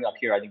want to bring up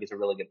here, I think is a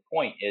really good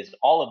point, is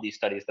all of these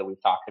studies that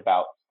we've talked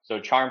about. So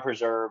Charm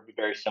Preserve,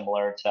 very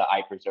similar to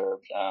I Preserve,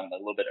 a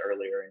little bit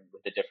earlier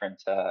with a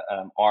different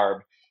ARB.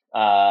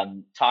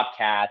 top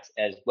cats,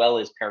 as well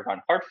as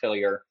Paragon heart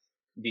failure,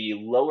 the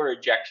lower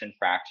ejection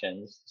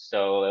fractions,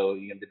 so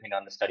depending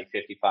on the study,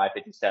 55,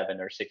 57,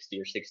 or 60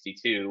 or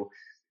 62,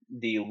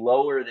 the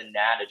lower than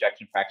that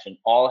ejection fraction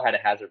all had a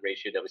hazard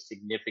ratio that was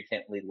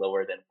significantly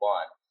lower than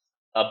 1.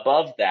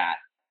 Above that,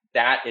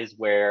 that is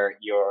where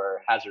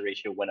your hazard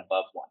ratio went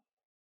above 1.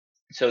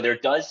 So there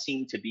does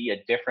seem to be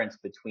a difference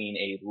between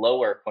a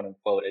lower quote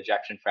unquote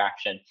ejection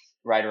fraction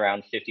right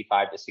around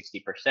 55 to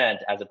 60%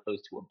 as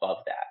opposed to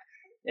above that.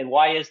 And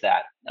why is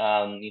that?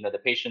 The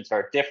patients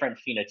are different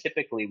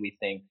phenotypically, we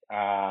think,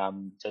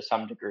 to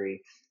some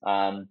degree,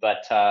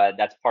 but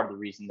that's part of the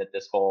reason that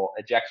this whole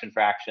ejection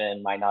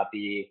fraction might not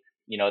be,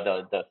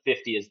 the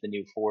 50 is the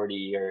new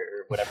 40 or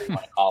whatever you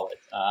want to call it.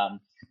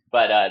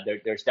 But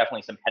there's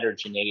definitely some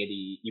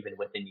heterogeneity even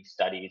within these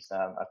studies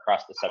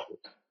across the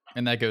subgroups.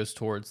 And that goes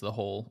towards the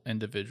whole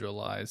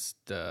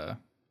individualized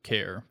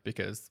care,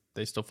 because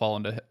they still fall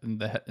into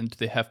the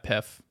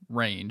HFpEF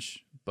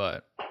range,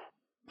 but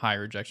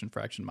higher ejection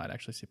fraction might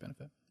actually see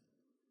benefit.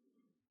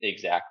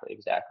 Exactly.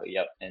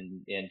 Yep.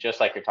 And just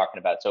like you're talking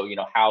about, so,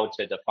 how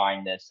to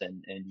define this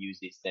and use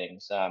these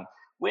things,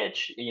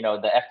 which,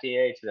 the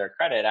FDA, to their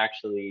credit,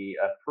 actually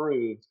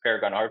approved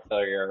Paragon heart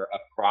failure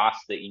across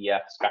the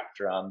EF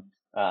spectrum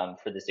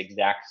for this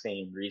exact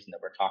same reason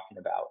that we're talking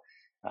about.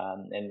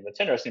 And what's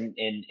interesting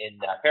in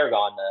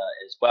Paragon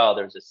as well,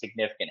 there's a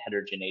significant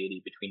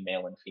heterogeneity between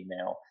male and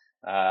female,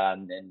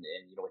 and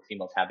with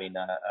females having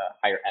a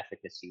higher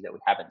efficacy that we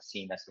haven't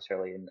seen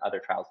necessarily in other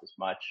trials as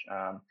much.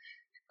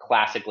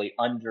 Classically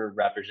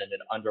underrepresented,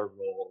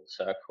 under-enrolled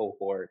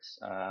cohorts,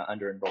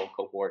 under-enrolled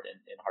cohort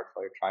in heart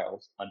failure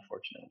trials,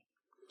 unfortunately.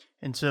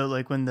 And so,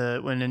 like when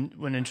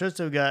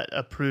Entresto got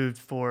approved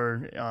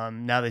for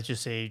now they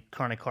just say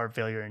chronic heart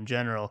failure in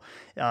general,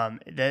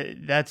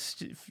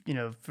 that's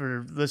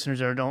for listeners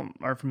that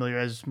aren't familiar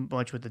as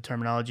much with the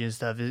terminology and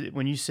stuff.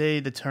 When you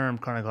say the term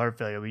chronic heart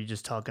failure, are you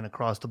just talking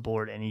across the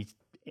board,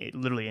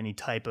 literally any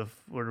type of,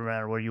 no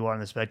matter where you are on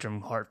the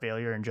spectrum, heart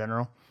failure in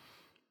general?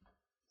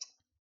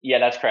 Yeah,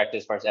 that's correct.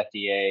 As far as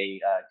FDA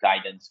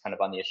guidance kind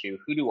of on the issue,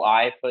 who do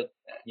I put,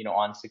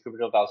 on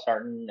sacubitril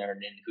valsartan,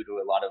 and who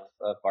do a lot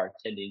of are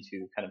tending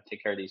to kind of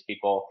take care of these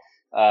people?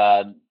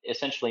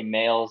 Essentially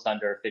males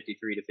under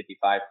 53 to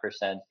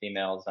 55%,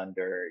 females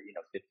under,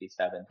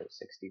 57 to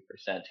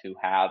 60%, who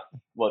have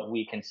what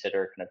we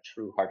consider kind of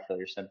true heart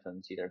failure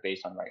symptoms, either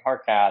based on right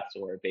heart caths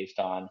or based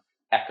on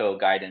echo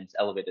guidance,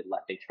 elevated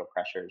left atrial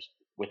pressures,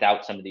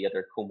 without some of the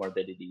other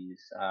comorbidities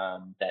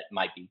that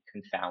might be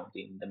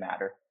confounding the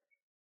matter.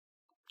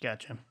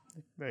 Gotcha.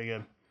 Very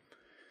good.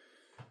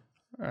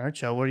 All right,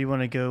 Chell, where do you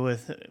want to go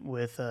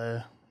with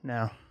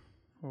now?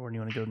 Or where do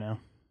you want to go now?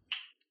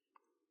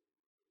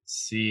 Let's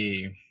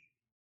see.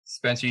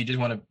 Spencer, you just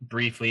want to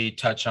briefly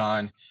touch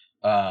on,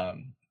 I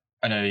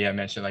know you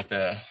mentioned like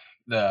the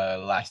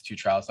last two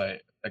trials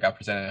that got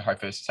presented at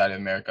Heart Failure Society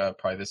of America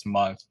probably this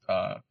month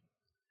on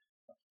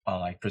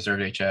like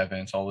preserved HF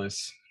and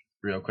Soloist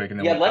real quick. And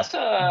then let's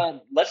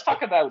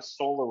talk about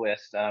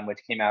Soloist, which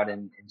came out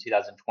in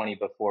 2020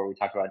 before we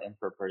talk about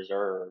Emperor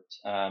Preserved.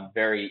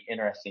 Very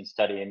interesting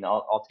study, and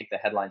I'll take the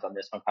headlines on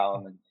this one,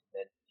 Colin, and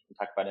then we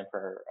can talk about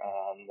Emperor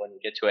when we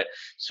get to it.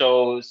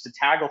 So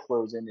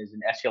sotagliflozin is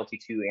an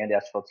SGLT2 and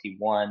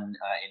SGLT1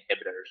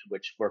 inhibitors,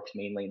 which works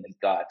mainly in the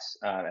guts,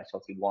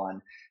 SGLT1.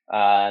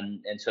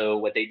 And so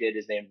what they did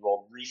is they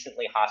enrolled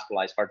recently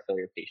hospitalized heart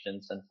failure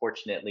patients.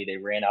 Unfortunately, they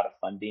ran out of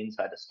funding,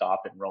 so had to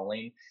stop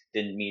enrolling.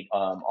 Didn't meet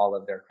all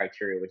of their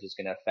criteria, which is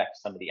going to affect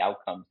some of the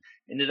outcomes.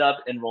 Ended up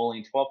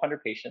enrolling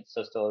 1,200 patients,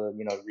 so still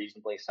a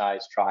reasonably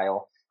sized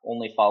trial.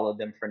 Only followed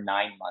them for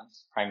 9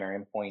 months. Primary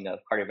endpoint of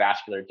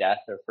cardiovascular death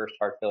or first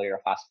heart failure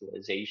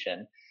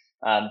hospitalization.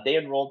 They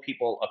enrolled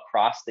people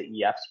across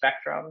the EF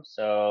spectrum,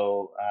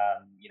 so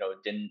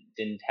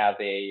didn't have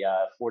a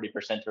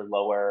 40% or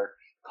lower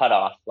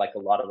cutoff like a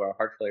lot of our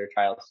heart failure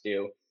trials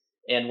do,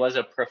 and was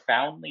a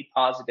profoundly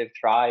positive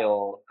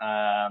trial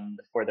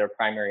for their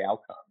primary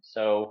outcome.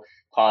 So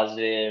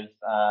positive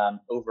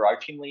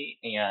overarchingly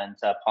and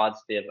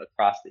positive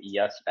across the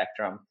EF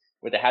spectrum,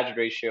 with a hazard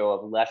ratio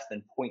of less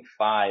than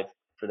 0.5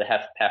 for the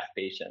HFpEF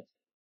patients.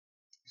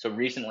 So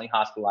recently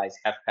hospitalized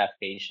HFpEF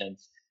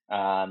patients,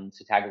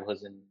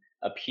 sotagliflozin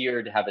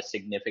appeared to have a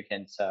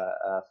significant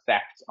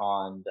effect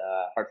on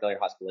the heart failure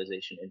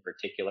hospitalization in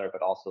particular,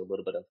 but also a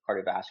little bit of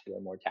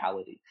cardiovascular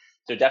mortality.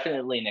 So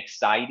definitely an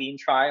exciting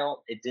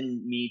trial. It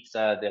didn't meet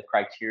the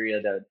criteria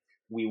that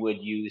we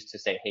would use to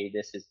say, hey,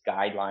 this is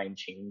guideline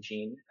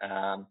changing,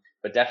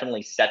 but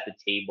definitely set the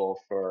table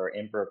for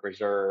Emperor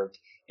Preserved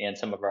and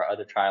some of our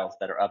other trials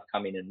that are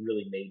upcoming, and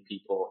really made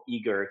people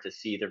eager to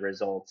see the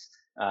results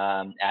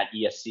at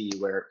ESC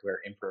where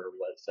Emperor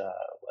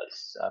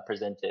was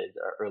presented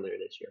earlier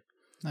this year.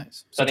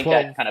 Nice. So I think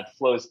that kind of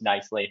flows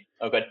nicely.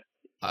 Oh, good.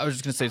 I was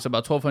just going to say, so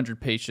about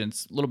 1,200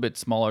 patients, a little bit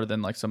smaller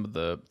than like some of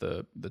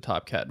the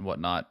top cat and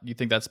whatnot. You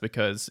think that's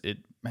because it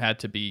had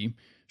to be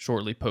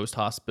shortly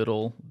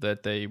post-hospital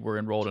that they were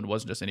enrolled, and it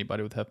wasn't just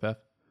anybody with HFpEF?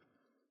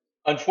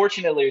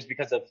 Unfortunately, it was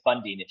because of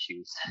funding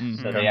issues.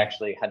 Mm, So okay. they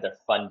actually had their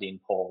funding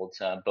pulled,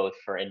 both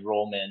for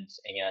enrollment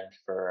and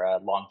for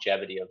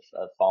longevity of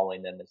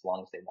following them as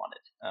long as they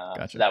wanted.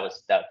 Gotcha. So that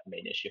was the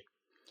main issue.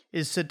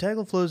 Is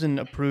sotagliflozin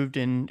approved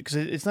in? Because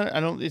it's not.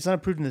 It's not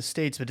approved in the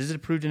States, but is it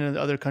approved in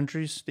other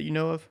countries that you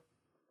know of?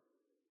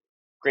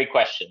 Great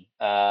question.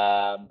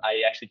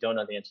 I actually don't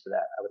know the answer to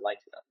that. I would like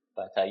to know,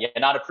 but yeah,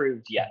 not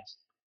approved yet.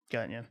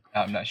 Got you.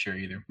 I'm not sure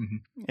either.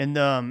 And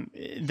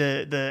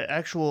the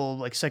actual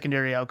like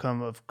secondary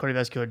outcome of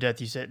cardiovascular death,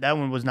 you said that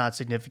one was not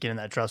significant in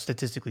that trial,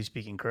 statistically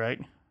speaking,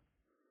 correct?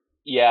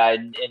 Yeah,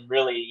 and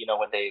really,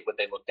 what they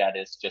looked at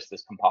is just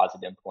this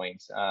composite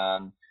endpoint.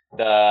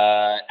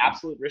 The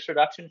absolute risk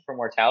reduction for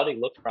mortality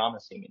looked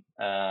promising,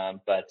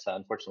 but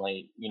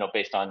unfortunately,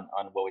 based on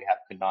what we have,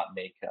 could not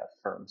make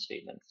firm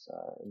statements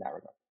in that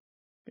regard.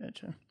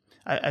 Gotcha.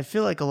 I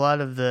feel like a lot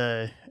of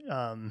the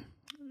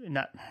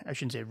not, I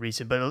shouldn't say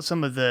recent, but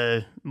some of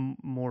the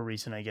more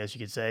recent, I guess you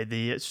could say,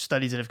 the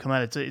studies that have come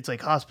out, it's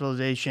like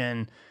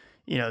hospitalization,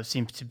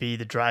 seems to be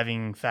the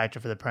driving factor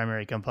for the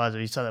primary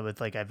composite. You saw that with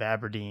like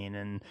ivabradine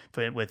and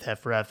with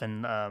HFrEF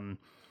and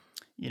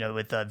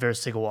with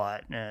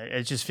vericiguat.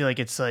 I just feel like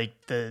it's like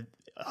the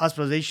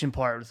hospitalization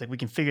part. It's like we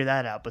can figure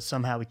that out, but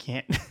somehow we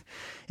can't.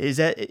 Is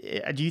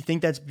that? Do you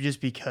think that's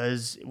just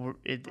because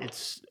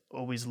it's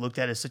always looked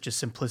at as such a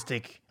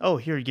simplistic? Oh,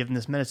 here, you're given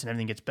this medicine,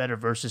 everything gets better,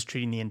 versus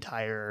treating the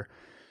entire,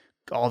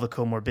 all the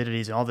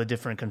comorbidities and all the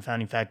different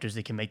confounding factors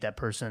that can make that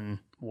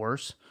person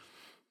worse.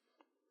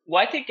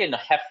 Well, I think in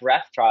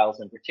HFrEF trials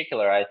in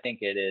particular, I think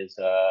it is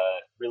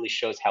really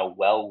shows how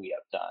well we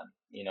have done.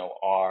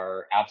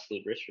 Our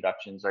absolute risk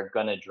reductions are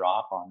going to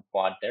drop on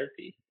quad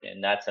therapy,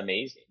 and that's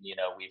amazing.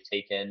 We've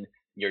taken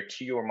your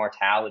two-year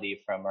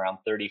mortality from around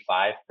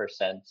 35%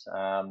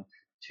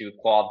 to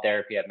quad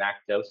therapy at max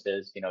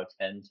doses,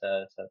 10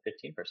 to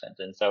 15%.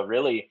 And so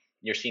really,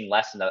 you're seeing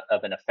less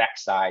of an effect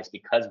size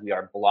because we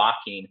are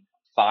blocking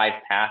 5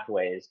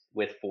 pathways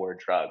with 4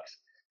 drugs.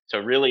 So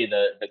really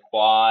the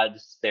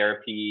quads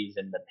therapies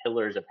and the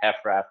pillars of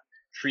HFrEF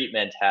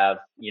treatment have,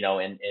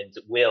 and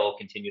will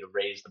continue to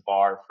raise the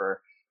bar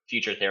for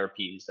future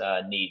therapies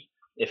need.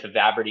 If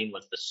ivabradine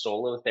was the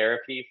solo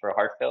therapy for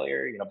heart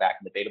failure, back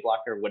in the beta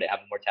blocker, would it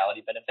have a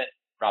mortality benefit?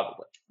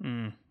 Probably.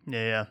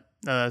 Yeah.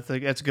 That's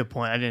a good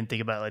point. I didn't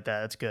think about it like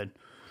that. That's good.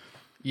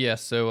 Yeah,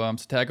 so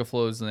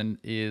sotagliflozin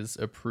is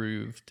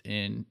approved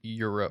in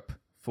Europe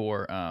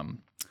for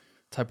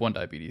type 1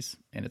 diabetes,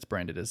 and it's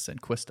branded as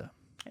Zynquista.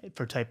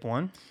 For type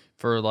 1?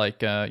 For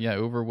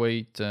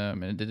overweight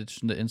and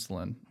addition to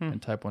insulin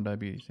and type 1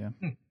 diabetes, yeah.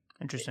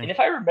 Interesting. And if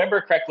I remember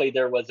correctly,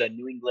 there was a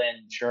New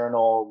England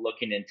journal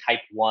looking in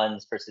type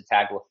 1s for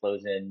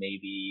sotagliflozin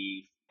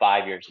maybe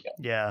 5 years ago.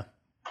 Yeah.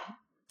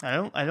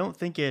 I don't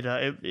think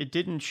it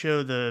didn't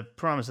show the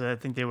promise that I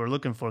think they were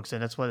looking for, because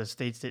that's why the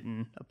states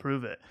didn't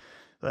approve it.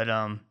 But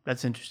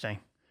that's interesting.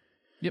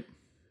 Yep.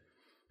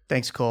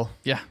 Thanks, Cole.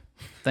 Yeah.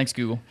 Thanks,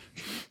 Google.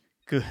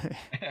 Good.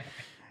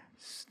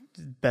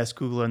 Best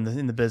Googler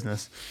in the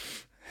business.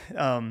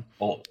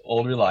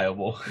 Old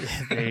reliable.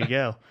 There you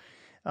go.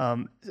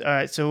 All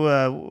right.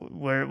 So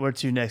where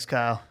to next,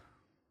 Kyle?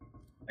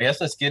 I guess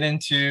let's get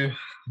into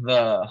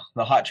the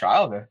hot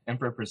trial, the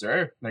Emperor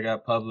Preserve, that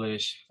got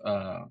published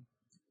about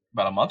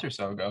a month or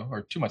so ago,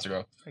 or 2 months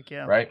ago. Heck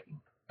yeah. Right?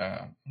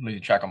 I'm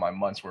losing track on my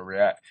months where we're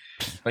at.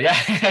 But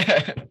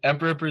yeah,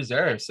 Emperor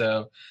Preserve.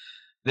 So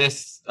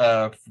this,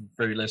 for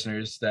your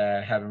listeners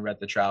that haven't read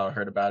the trial or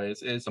heard about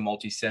it, is a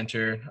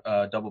multi-center,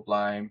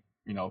 double-blind,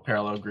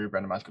 parallel group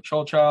randomized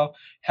control trial.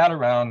 Had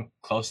around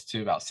close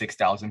to about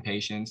 6,000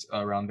 patients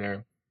around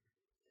there.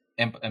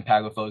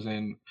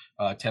 Empagliflozin,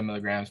 10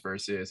 milligrams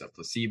versus a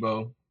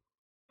placebo.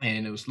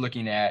 And it was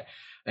looking at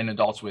in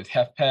adults with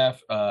HFpEF,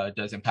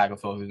 does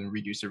empagliflozin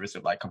reduce the risk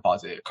of like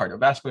composite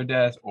cardiovascular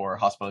death or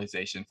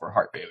hospitalization for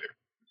heart failure?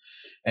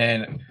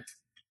 And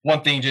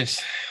one thing,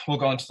 we'll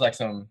go into like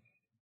some,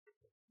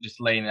 just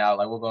laying it out,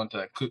 like we'll go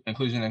into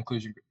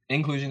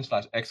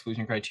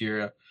inclusion/exclusion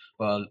criteria.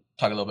 We'll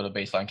talk a little bit of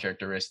baseline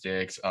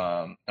characteristics,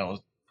 and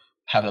we'll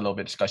have a little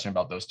bit of discussion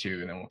about those too,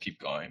 and then we'll keep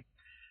going.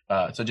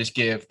 So just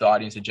give the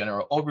audience a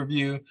general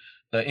overview.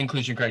 The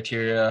inclusion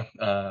criteria,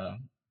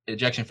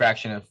 ejection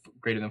fraction of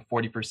greater than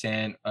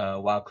 40%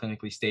 while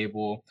clinically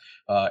stable,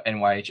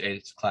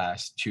 NYHA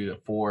class 2 to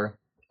 4.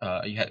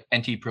 You had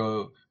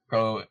NT-pro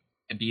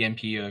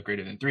BNP of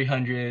greater than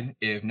 300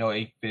 if no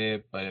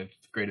AFib, but if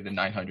greater than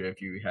 900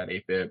 if you had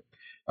AFib.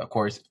 Of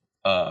course,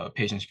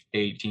 patients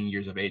 18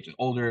 years of age and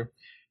older.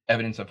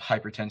 Evidence of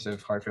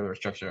hypertensive heart failure or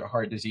structural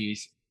heart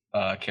disease,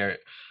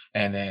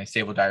 and then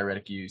stable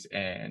diuretic use,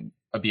 and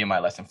a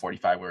BMI less than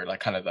 45 were like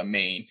kind of the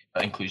main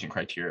inclusion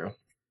criteria.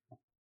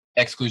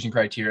 Exclusion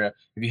criteria: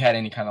 if you had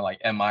any kind of like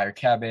MI or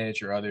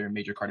CABG or other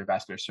major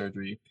cardiovascular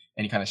surgery,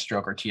 any kind of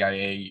stroke or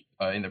TIA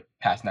in the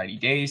past 90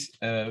 days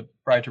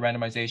prior to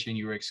randomization,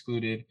 you were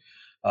excluded.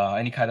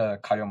 Any kind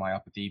of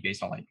cardiomyopathy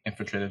based on like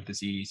infiltrative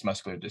disease,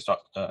 muscular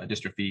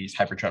dystrophies,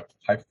 hypertrophic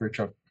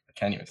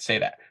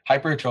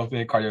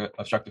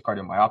obstructive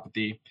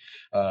cardiomyopathy,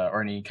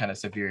 or any kind of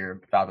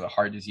severe valvular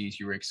heart disease,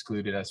 you were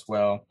excluded as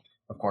well.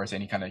 of course,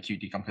 any kind of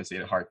acute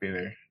decompensated heart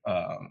failure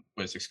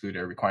was excluded,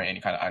 or requiring any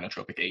kind of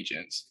inotropic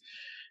agents.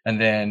 And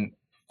then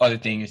other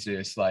thing is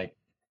just like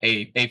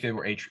AFib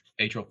or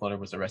atrial flutter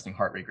was the resting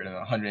heart rate greater than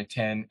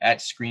 110.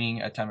 At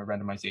screening, at time of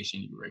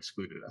randomization, you were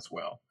excluded as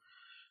well.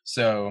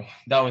 So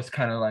that was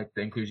kind of like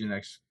the inclusion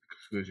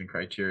exclusion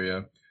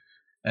criteria.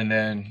 And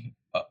then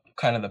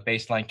kind of the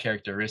baseline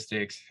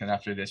characteristics. And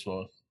after this,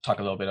 we'll talk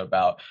a little bit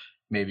about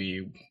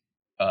maybe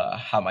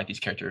how might these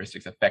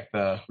characteristics affect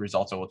the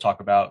results that we'll talk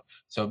about.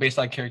 So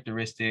baseline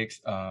characteristics,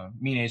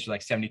 mean age was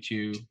like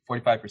 72,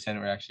 45%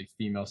 were actually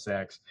female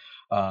sex,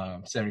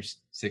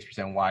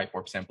 76% white,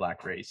 4%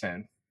 black race,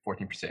 and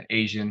 14%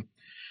 Asian.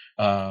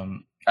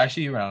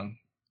 Actually around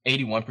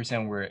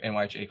 81% were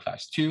NYHA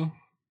class 2.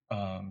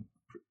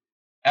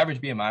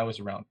 Average BMI was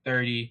around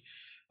 30.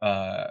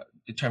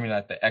 Determined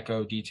that the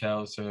echo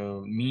details,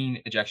 so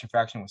mean ejection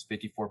fraction was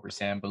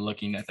 54%, but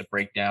looking at the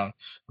breakdown,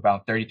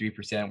 around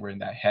 33% were in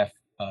that HF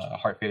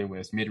heart failure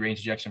with mid-range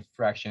ejection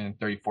fraction,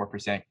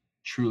 34%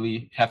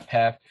 truly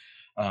HFpEF,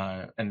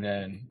 and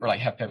then, or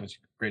like HFpEF was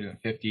greater than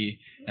 50,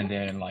 and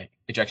then like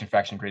ejection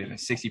fraction greater than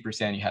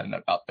 60%, you had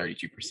about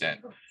 32%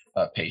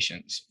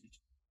 patients.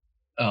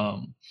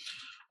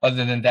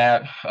 Other than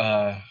that,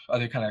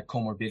 other kind of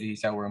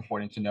comorbidities that were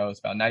important to know is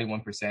about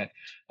 91%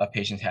 of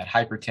patients had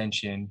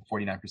hypertension,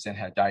 49%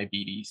 had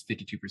diabetes,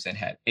 52%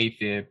 had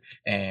AFib,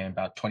 and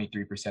about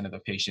 23% of the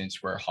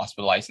patients were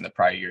hospitalized in the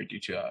prior year due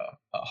to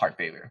a heart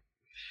failure.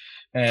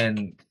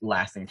 And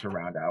last thing to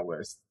round out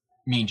was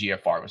mean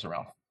GFR was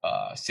around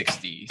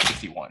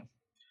 61.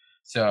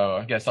 So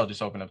I guess I'll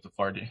just open up the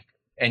floor to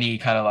any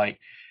kind of like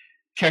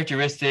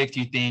characteristics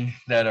you think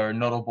that are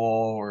notable,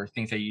 or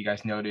things that you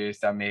guys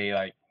noticed that may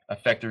like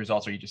affect the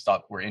results, or you just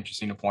thought were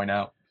interesting to point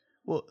out.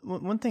 Well,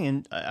 one thing,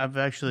 and I've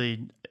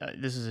actually,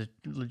 this is a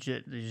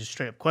legit, just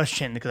straight up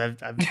question,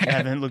 because I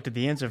haven't looked at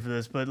the answer for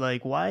this, but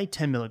like, why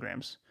 10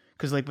 milligrams?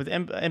 Because like with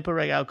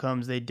EMPA-REG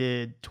outcomes, they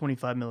did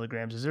 25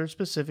 milligrams. Is there a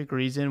specific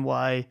reason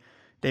why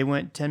they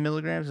went 10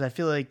 milligrams? I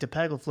feel like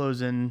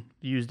dapagliflozin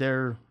used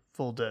their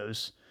full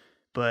dose,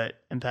 but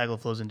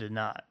empagliflozin did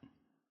not.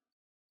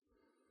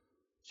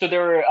 So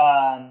there were,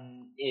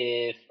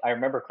 if I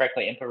remember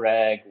correctly,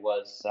 EMPA-REG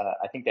was,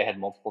 I think they had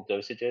multiple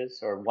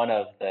dosages, or one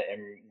of the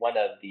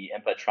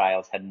EMPA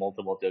trials had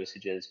multiple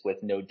dosages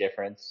with no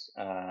difference,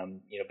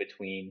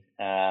 between,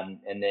 and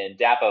then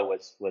DAPA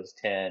was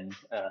 10,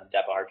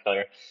 DAPA heart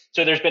failure.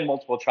 So there's been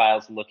multiple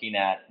trials looking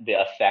at the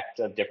effect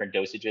of different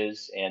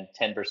dosages, and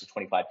 10 versus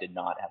 25 did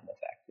not have an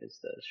effect, is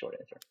the short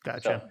answer.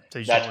 Gotcha.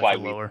 So that's why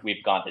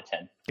we've gone to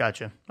 10.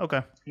 Gotcha.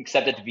 Okay.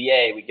 Except at the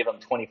VA, we give them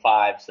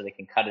 25 so they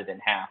can cut it in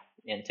half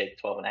and take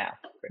 12 and a half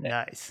per day.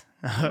 Nice.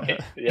 Okay.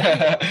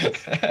 Yeah.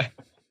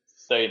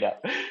 So,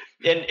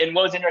 and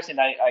what was interesting,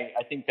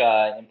 I think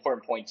an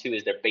important point too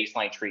is their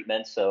baseline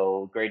treatment.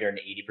 So greater than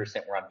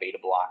 80% were on beta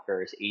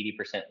blockers,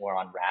 80% were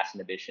on RAS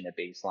inhibition at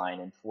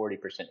baseline, and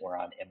 40% were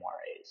on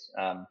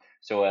MRAs.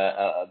 So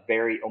a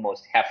very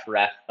almost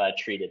HFrEF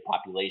treated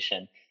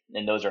population.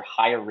 And those are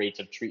higher rates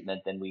of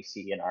treatment than we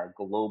see in our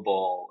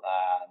global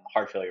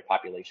heart failure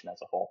population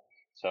as a whole.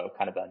 So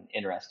kind of an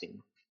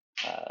interesting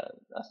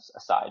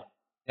aside.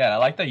 Yeah, I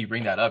like that you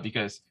bring that up,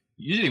 because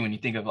usually when you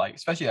think of like,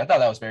 especially, I thought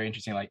that was very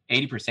interesting, like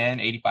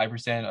 80%,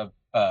 85% of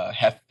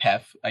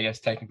HFpEF, I guess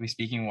technically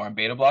speaking, were on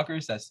beta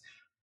blockers. That's,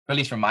 at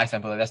least from my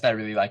sample, that's not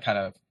really like kind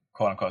of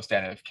quote unquote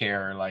standard of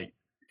care. Like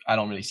I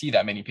don't really see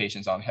that many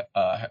patients on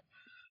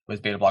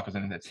with beta blockers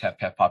in this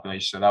HFpEF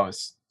population. So that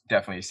was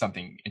definitely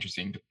something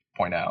interesting to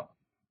point out.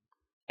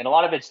 And a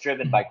lot of it's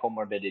driven by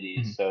comorbidities.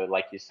 Mm-hmm. So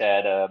like you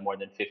said, more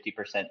than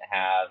 50%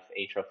 have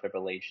atrial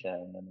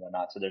fibrillation and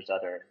whatnot. So there's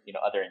other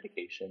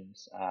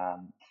indications,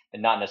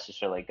 and not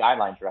necessarily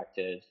guideline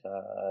directed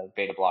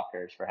beta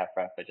blockers for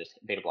HFrEF, but just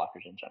beta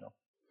blockers in general.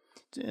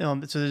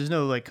 So there's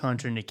no like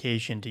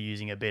contraindication to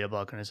using a beta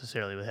blocker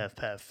necessarily with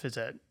HFpEF. Is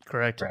that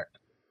correct? Correct.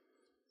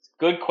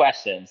 Good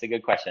question. It's a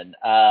good question.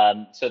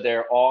 So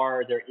there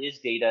is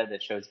data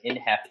that shows in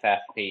HFpEF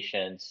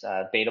patients,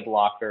 beta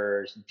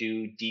blockers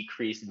do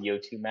decrease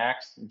VO2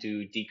 max,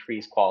 do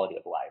decrease quality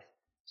of life.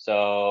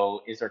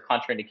 So is there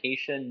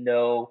contraindication?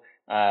 No.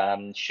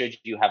 Should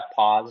you have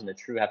pause in a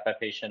true HFpEF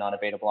patient on a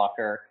beta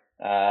blocker?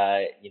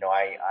 I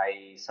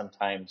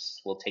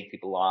sometimes will take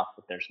people off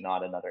if there's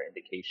not another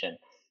indication.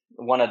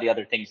 One of the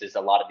other things is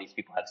a lot of these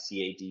people have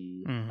CAD,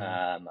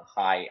 mm-hmm.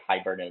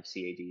 High burden of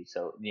CAD.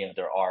 So,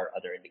 there are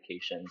other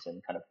indications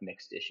and kind of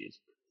mixed issues.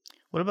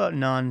 What about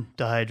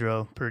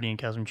non-dihydropyridine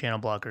calcium channel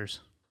blockers?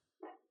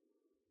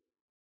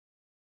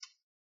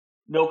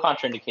 No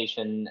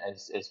contraindication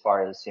as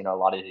far as, a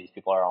lot of these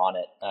people are on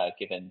it,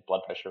 given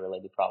blood pressure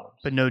related problems.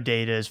 But no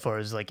data as far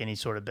as like any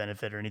sort of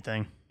benefit or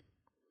anything?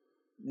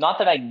 Not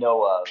that I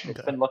know of. Okay.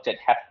 It's been looked at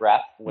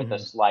HFrEF with mm-hmm. a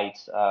slight,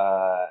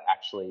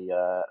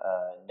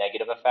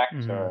 negative effect,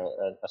 mm-hmm.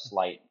 or a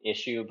slight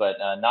issue, but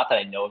not that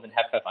I know of in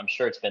HFpEF. I'm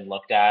sure it's been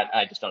looked at.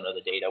 I just don't know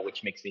the data,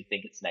 which makes me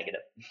think it's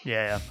negative.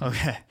 Yeah.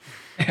 Okay.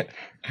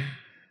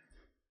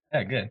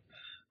 Yeah, good.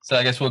 So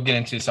I guess we'll get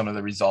into some of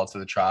the results of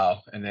the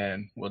trial, and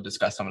then we'll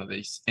discuss some of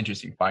these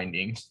interesting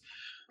findings.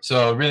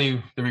 So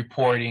really the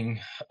reporting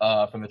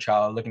from the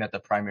trial, looking at the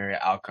primary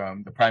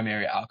outcome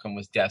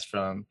was deaths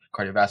from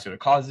cardiovascular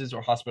causes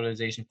or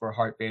hospitalization for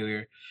heart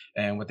failure.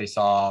 And what they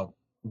saw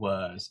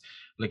was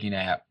looking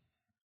at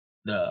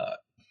the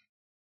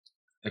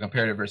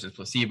comparative versus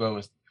placebo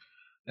was,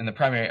 and the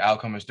primary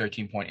outcome was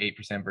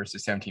 13.8%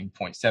 versus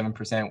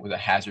 17.7% with a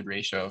hazard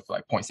ratio of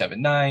like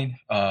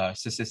 0.79.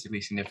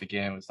 Statistically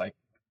significant was like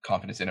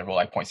confidence interval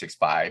like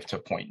 0.65 to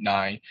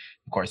 0.9.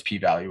 Of course,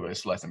 p-value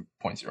was less than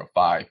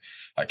 0.05.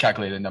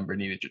 Calculated number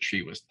needed to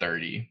treat was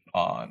 30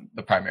 on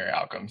the primary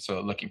outcome, so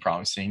looking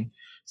promising.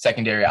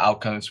 Secondary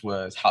outcomes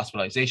was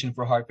hospitalization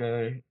for heart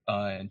failure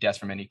and deaths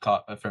from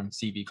from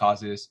CV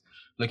causes.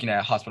 Looking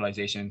at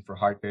hospitalization for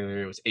heart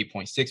failure, it was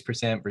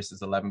 8.6% versus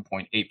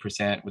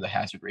 11.8% with a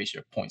hazard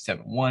ratio of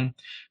 0.71.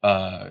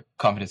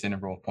 Confidence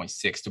interval of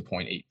 0.6 to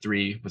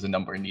 0.83 was the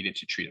number needed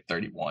to treat at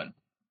 31.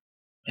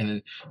 And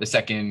then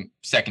the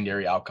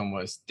secondary outcome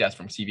was deaths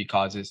from CV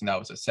causes, and that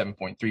was a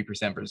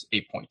 7.3% versus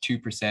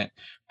 8.2%,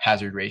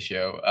 hazard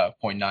ratio of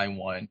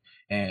 0.91,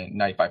 and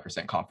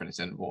 95%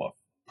 confidence interval of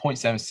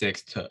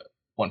 0.76 to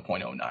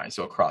 1.09.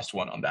 So across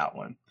one on that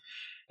one.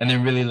 And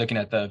then really looking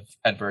at the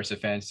adverse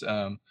events,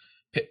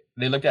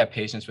 they looked at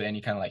patients with any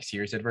kind of like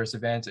serious adverse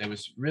events. It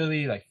was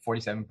really like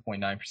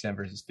 47.9%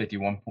 versus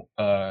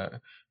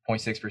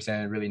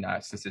 51.6%, really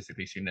not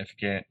statistically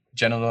significant.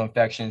 Genital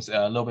infections,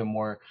 a little bit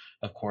more,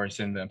 of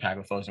course, in the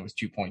empagliflozin was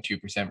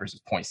 2.2%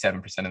 versus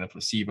 0.7% in the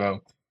placebo.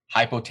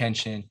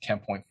 Hypotension,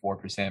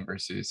 10.4%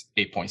 versus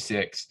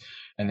 8.6%.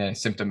 And then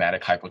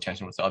symptomatic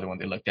hypotension was the other one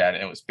they looked at.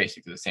 And it was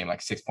basically the same, like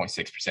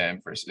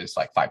 6.6% versus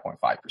like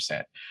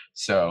 5.5%.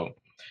 So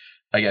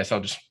I guess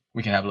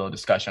we can have a little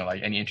discussion,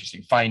 like any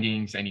interesting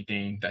findings,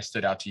 anything that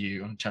stood out to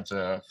you in terms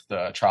of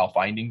the trial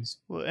findings.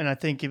 Well, and I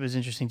think it was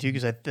interesting too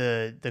because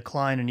the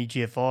decline in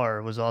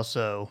EGFR was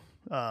also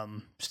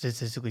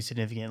statistically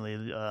significantly.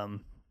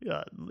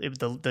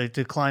 The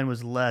decline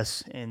was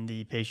less in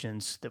the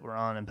patients that were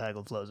on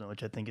empagliflozin,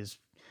 which I think is,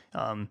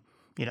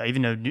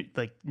 even though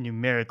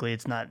numerically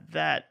it's not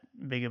that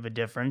big of a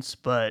difference,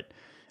 but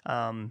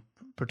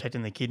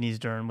protecting the kidneys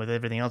during with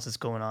everything else that's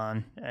going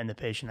on and the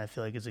patient, I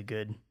feel like is a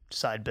good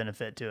side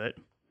benefit to it.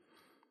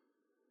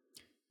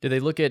 Did they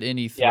look at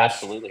any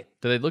absolutely.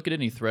 Did they look at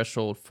any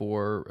threshold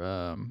for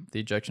the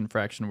ejection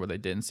fraction where they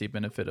didn't see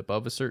benefit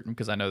above a certain?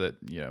 Because I know that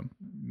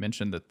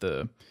mentioned that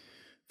the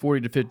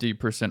 40 to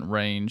 50%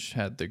 range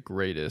had the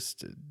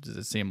greatest. Does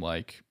it seem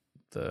like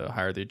the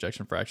higher the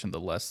ejection fraction, the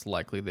less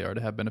likely they are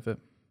to have benefit?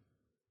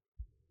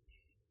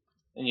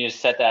 And you just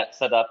set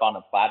up on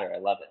a platter. I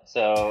love it.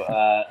 So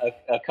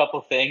a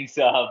couple things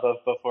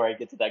before I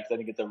get to that, because I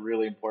think it's a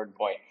really important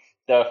point.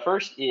 The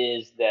first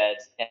is that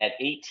at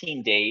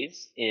 18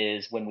 days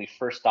is when we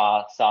first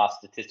saw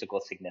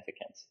statistical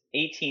significance.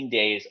 18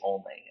 days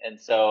only. And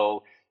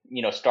so,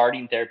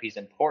 starting therapy is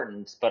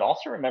important, but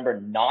also remember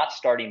not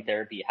starting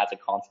therapy has a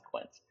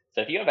consequence.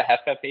 So if you have a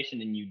HFpEF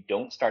patient and you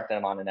don't start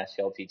them on an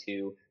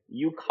SGLT2,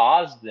 you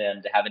cause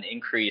them to have an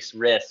increased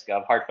risk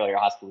of heart failure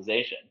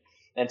hospitalization.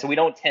 And so we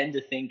don't tend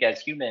to think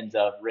as humans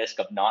of risk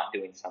of not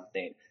doing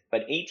something.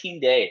 But 18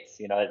 days,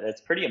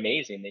 it's pretty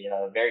amazing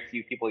that, very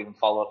few people even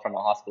follow up from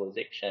a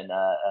hospitalization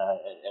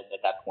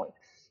at that point.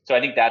 So I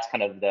think that's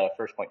kind of the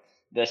first point.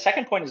 The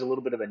second point is a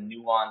little bit of a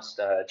nuanced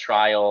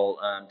trial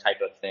type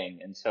of thing.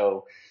 And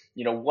so,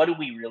 what do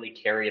we really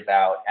care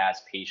about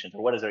as patients,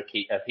 or what does a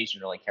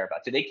patient really care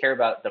about? Do they care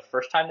about the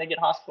first time they get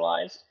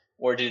hospitalized,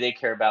 or do they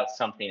care about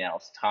something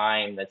else,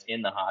 time that's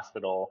in the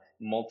hospital,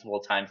 multiple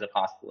times of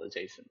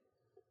hospitalization?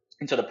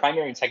 And so the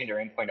primary and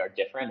secondary endpoint are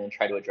different, and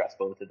try to address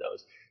both of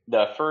those.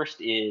 The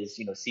first is,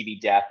 CV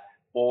death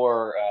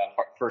or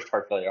first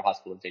heart failure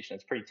hospitalization.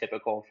 It's pretty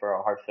typical for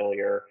a heart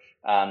failure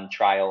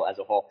trial as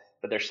a whole.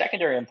 But their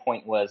secondary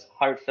endpoint was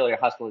heart failure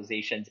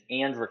hospitalizations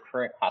and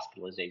recurrent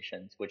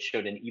hospitalizations, which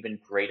showed an even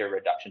greater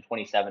reduction,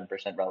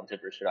 27%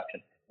 relative risk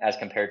reduction, as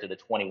compared to the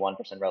 21%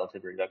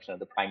 relative reduction of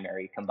the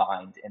primary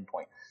combined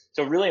endpoint.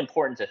 So really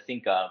important to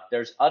think of.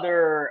 There's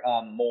other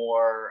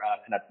more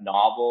kind of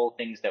novel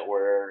things that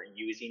we're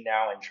using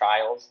now in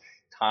trials.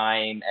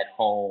 Time at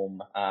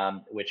home,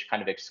 which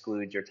kind of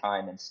excludes your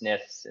time in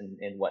SNFs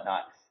and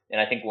whatnot. And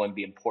I think will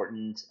be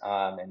important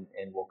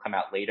and will come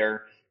out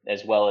later,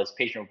 as well as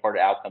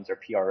patient-reported outcomes, or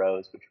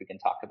PROs, which we can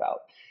talk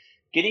about.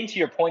 Getting to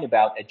your point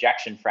about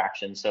ejection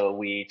fraction, so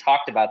we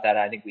talked about that.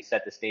 I think we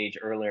set the stage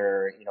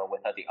earlier,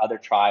 with the other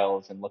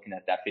trials and looking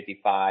at that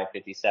 55,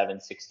 57,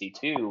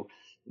 62.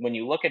 When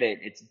you look at it,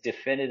 it's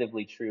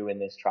definitively true in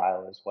this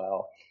trial as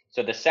well.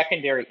 So the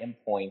secondary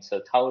endpoint,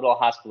 so total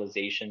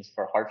hospitalizations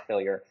for heart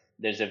failure,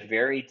 there's a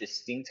very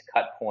distinct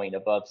cut point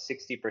above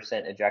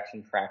 60%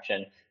 ejection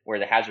fraction where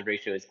the hazard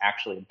ratio is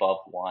actually above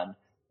 1.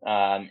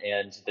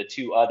 And the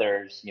two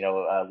others,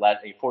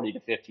 40 to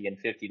 50 and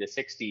 50 to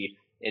 60,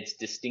 it's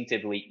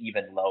distinctively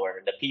even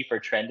lower. The P for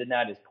trend in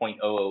that is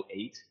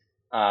 0.008.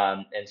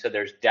 And so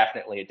there's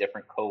definitely a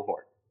different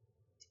cohort.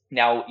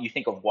 Now you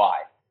think of why.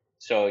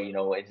 So,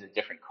 it's a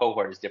different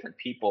cohort, it's different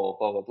people,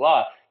 blah, blah,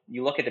 blah.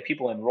 You look at the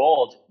people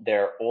enrolled,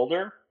 they're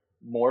older,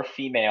 more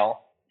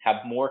female,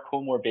 have more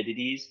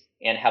comorbidities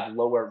and have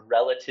lower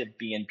relative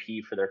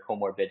BNP for their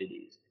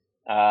comorbidities.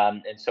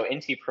 And so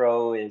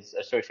NT-pro is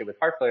associated with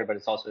heart failure, but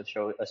it's also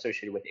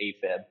associated with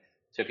AFib.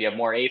 So if you have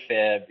more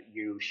AFib,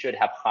 you should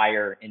have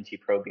higher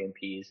NT-pro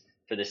BNPs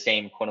for the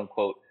same quote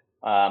unquote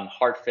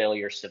heart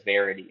failure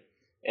severity.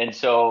 And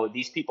so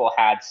these people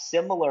had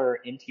similar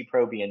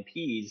NT-pro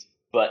BNPs,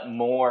 but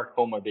more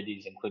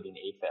comorbidities, including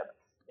AFib.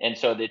 And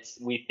so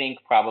we think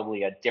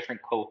probably a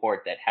different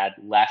cohort that had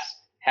less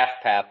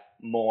HFpEF,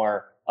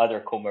 more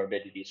other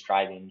comorbidities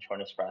driving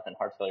shortness of breath and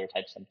heart failure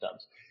type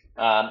symptoms.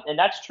 And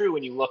that's true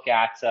when you look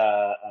at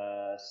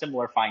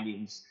similar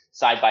findings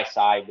side by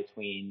side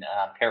between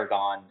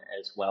Paragon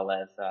as well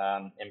as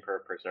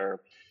Emperor Preserve.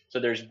 So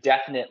there's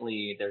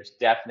definitely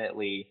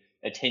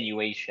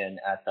attenuation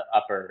at the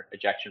upper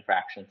ejection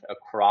fractions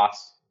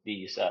across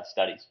these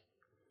studies.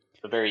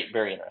 So very,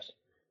 very interesting.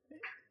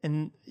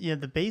 And yeah,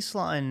 the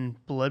baseline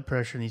blood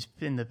pressure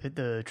in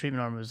the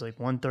treatment arm was like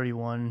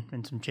 131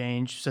 and some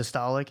change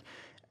systolic.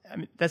 I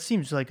mean, that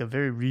seems like a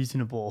very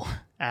reasonable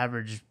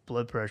average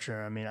blood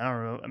pressure. I mean, I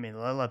don't know. I mean, a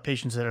lot of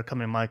patients that are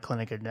coming in my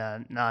clinic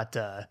are not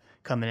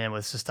coming in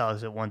with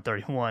systolics at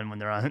 131 when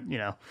they're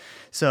on,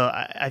 So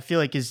I feel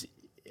like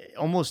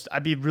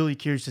I'd be really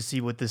curious to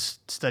see what this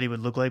study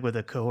would look like with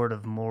a cohort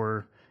of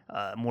more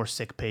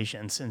sick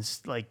patients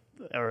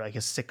or I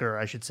guess sicker,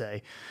 I should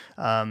say,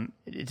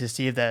 to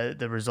see if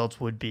the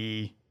results would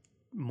be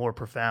more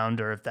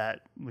profound or if they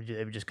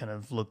would just kind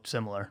of look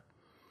similar.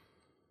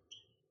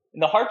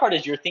 And the hard part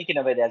is you're thinking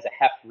of it as a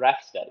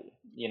HFrEF study.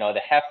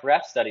 The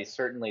HFrEF study,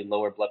 certainly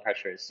lower blood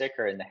pressure is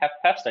sicker. In the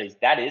HFpEF studies,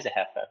 that is a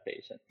HFpEF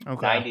patient.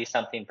 Okay.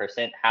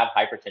 90-something% have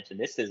hypertension.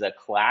 This is a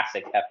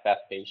classic HFpEF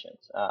patient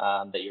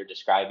that you're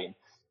describing.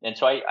 And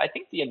so I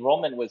think the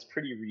enrollment was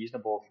pretty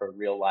reasonable for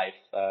real life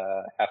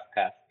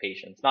HFpEF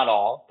patients. Not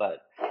all,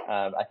 but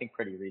I think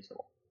pretty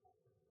reasonable.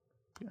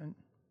 Good.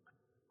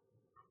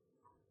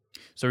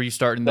 So are you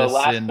starting this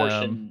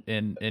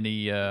in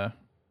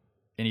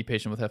any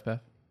patient with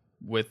HFpEF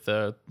with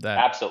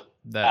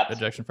that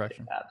ejection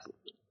fraction? Absolutely.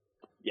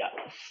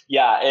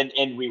 Yeah,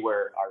 and we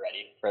were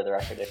already, for the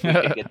record, if we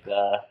could get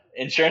the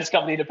insurance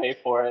company to pay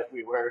for it,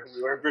 we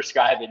were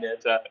prescribing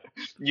it,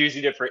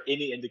 using it for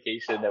any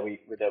indication that we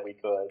could as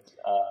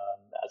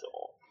a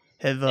whole.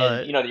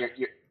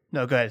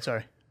 No, go ahead.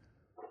 Sorry.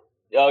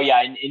 Oh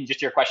yeah, and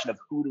just your question of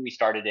who do we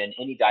start it in?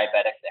 Any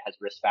diabetic that has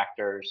risk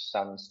factors.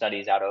 Some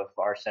studies out of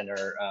our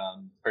center,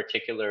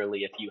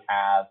 particularly if you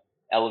have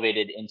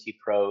elevated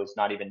NT-pros,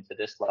 not even to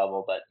this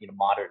level, but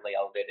moderately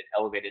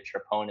elevated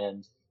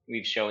troponins.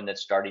 We've shown that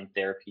starting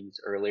therapies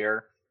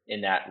earlier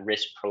in that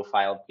risk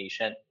profile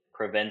patient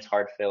prevents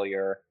heart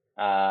failure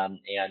and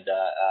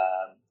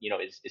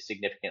is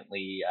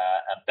significantly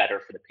better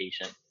for the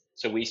patient.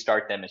 So we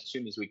start them as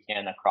soon as we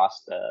can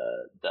across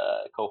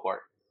the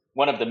cohort.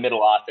 One of the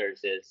middle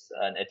authors is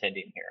an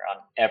attending here on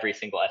every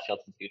single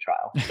SGLT2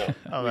 trial.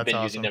 So we've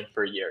been using them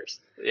for years.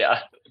 Yeah.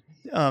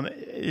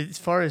 As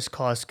far as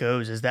cost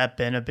goes, has that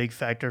been a big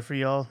factor for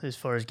y'all as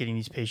far as getting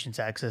these patients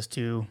access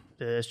to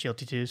the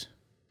SGLT2s?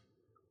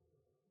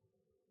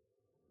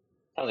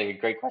 Sounds like a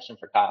great question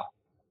for Kyle.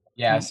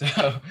 Yeah,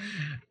 so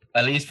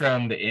at least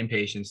from the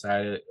inpatient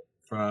side,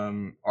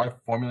 from our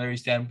formulary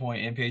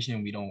standpoint,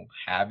 inpatient, we don't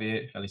have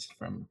it, at least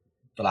from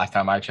the last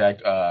time I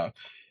checked.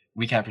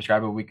 We can't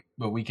prescribe it,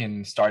 but we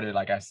can start it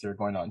as they're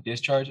going on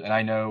discharge. And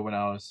I know when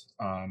I was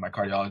my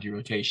cardiology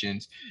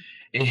rotations,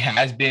 it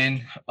has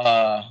been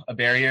a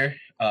barrier,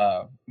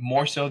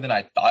 more so than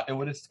I thought it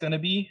was going to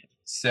be.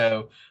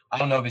 So I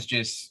don't know if it's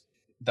just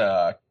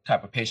the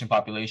type of patient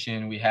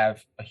population we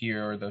have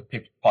here or the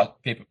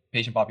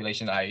patient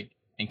population I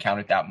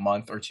encountered that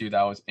month or two that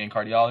I was in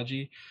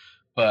cardiology.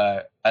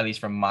 But at least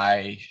from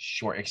my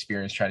short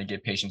experience trying to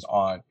get patients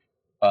on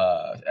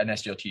an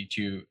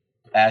SGLT2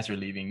 as they're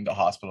leaving the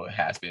hospital, it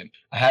has been.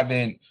 I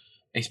haven't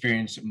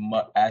experienced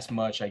as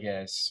much, I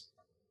guess,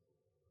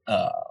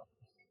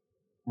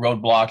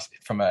 roadblocks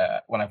from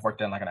when I've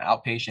worked in an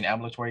outpatient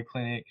ambulatory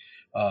clinic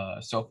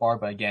so far.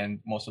 But again,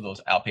 most of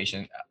those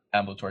outpatient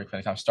ambulatory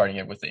clinics, I'm starting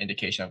it with the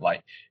indication of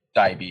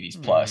diabetes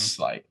plus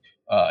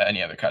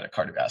any other kind of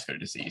cardiovascular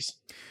disease.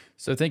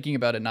 So thinking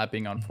about it not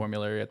being on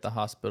formulary at the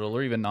hospital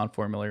or even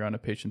non-formulary on a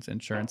patient's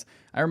insurance,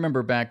 I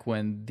remember back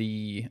when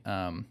the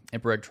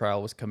EMPEREG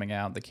trial was coming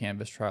out, the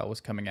Canvas trial was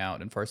coming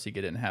out, and Farxiga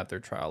didn't have their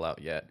trial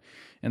out yet.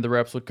 And the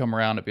reps would come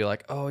around and be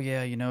like, oh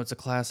yeah, it's a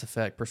class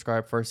effect,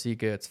 prescribe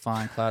Farxiga, it's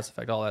fine, class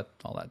effect, all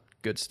that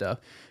good stuff.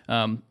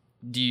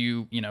 Do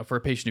you, for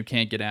a patient who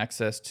can't get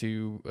access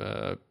to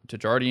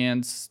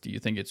Jardiance, do you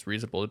think it's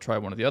reasonable to try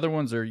one of the other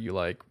ones, or are you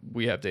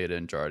we have data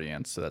in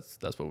Jardiance, so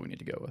that's what we need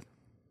to go with?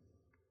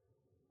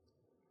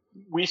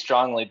 We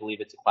strongly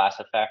believe it's a class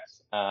effect.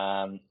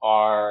 I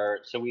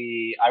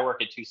work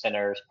at two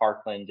centers,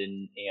 Parkland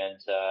and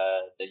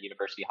the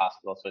University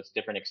Hospital, so it's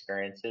different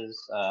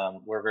experiences.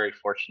 We're very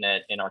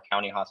fortunate in our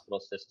county hospital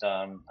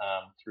system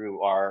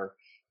through our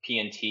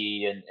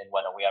P&T and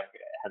whatnot. We have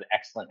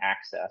excellent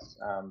access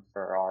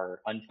for our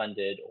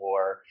unfunded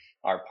or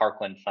our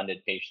Parkland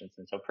funded patients,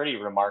 and so pretty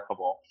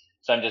remarkable.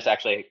 So I'm just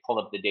actually pulled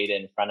up the data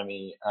in front of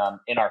me.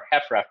 In our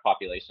HFrEF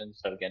population,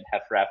 so again,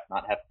 HFrEF,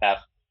 not HFpEF,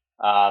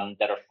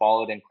 that are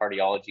followed in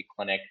cardiology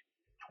clinic,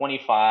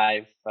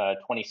 26%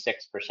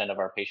 of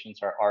our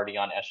patients are already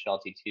on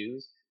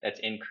SGLT2s.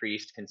 That's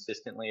increased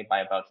consistently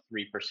by about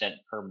 3%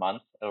 per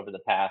month over the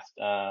past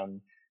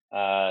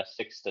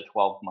 6 to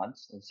 12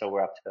 months. And so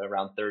we're up to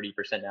around 30%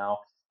 now.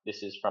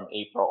 This is from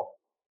April.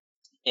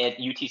 At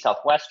UT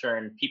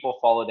Southwestern, people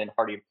followed in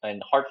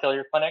heart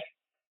failure clinic,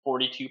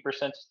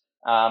 42%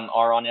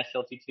 are on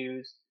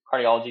SGLT2s.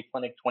 Cardiology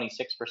clinic,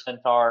 26%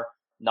 are.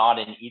 Not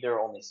in either,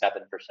 only 7%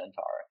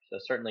 are. So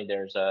certainly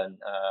there's an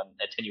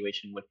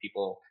attenuation with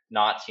people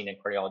not seen in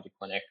cardiology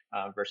clinic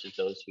versus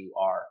those who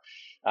are.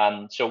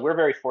 So we're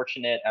very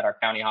fortunate at our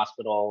county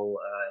hospital.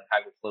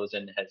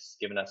 Hagliflozin has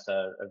given us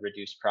a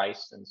reduced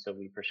price, and so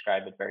we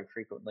prescribe it very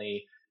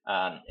frequently,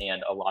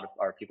 and a lot of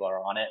our people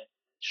are on it.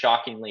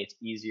 Shockingly, it's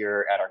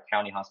easier at our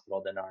county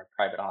hospital than our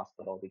private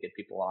hospital to get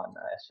people on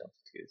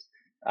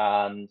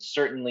SGLT2s.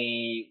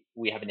 Certainly,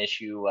 we have an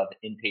issue of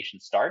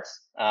inpatient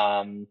starts.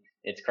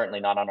 It's currently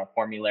not on our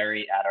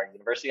formulary at our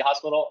university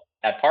hospital.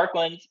 At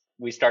Parkland,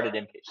 we started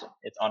inpatient.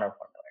 It's on our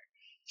formulary.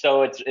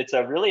 So it's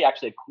a really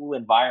actually a cool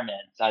environment.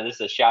 This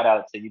is a shout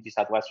out to UT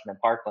Southwestern and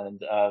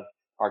Parkland of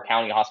our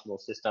county hospital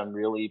system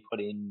really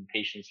putting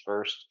patients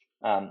first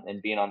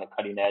and being on the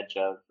cutting edge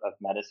of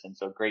medicine.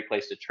 So a great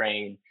place to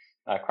train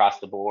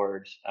across the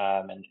board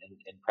and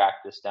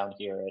practice down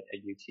here at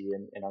UT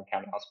and in our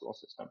county hospital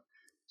system.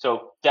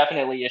 So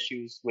definitely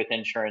issues with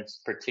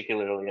insurance,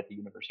 particularly at the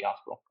university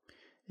hospital.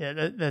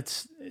 Yeah,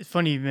 that's it's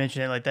funny you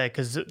mention it like that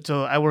because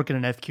so I work in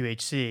an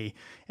FQHC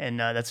and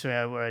that's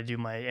where I do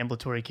my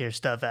ambulatory care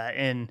stuff at,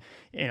 and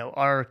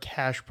our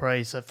cash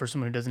price for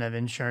someone who doesn't have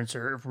insurance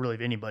or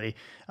really anybody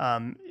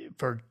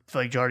for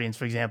like Jardians,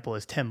 for example,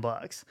 is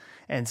 $10,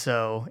 and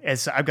so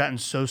as I've gotten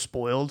so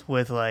spoiled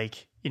with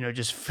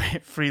just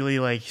freely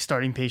like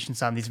starting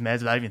patients on these meds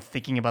without even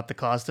thinking about the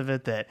cost of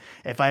it, that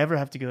if I ever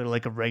have to go to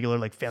like a regular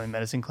like family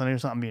medicine clinic or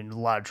something, I'm in a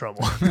lot of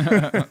trouble.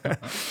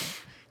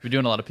 We're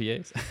doing a lot of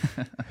PAs.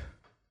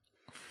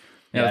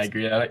 Yeah, I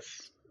agree.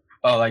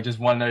 Just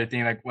one other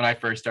thing, like when I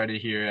first started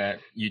here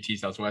at UT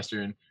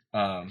Southwestern,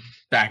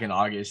 back in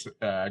August,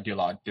 I do a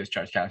lot of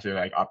discharge counseling,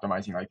 like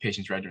optimizing like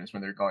patients' regimens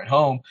when they're going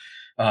home,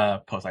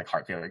 post like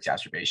heart failure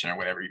exacerbation or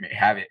whatever you may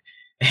have it.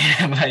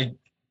 And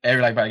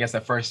but I guess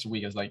the first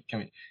week I was like,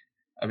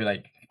 I'll be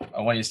like,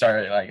 I want you to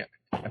start like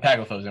a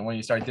Pagliflozin, when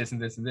you start this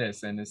and this and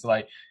this, and it's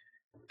like,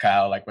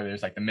 Kyle, like whether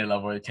it's like the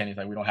mid-level or the 10, he's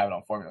like, we don't have it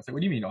on formula. I was like,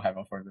 what do you mean you don't have it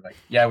on formula? Like,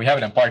 yeah, we have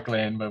it in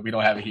Parkland, but we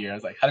don't have it here. I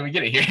was like, how do we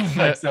get it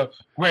here? So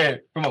we're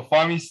from a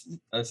pharmacy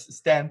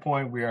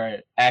standpoint, we are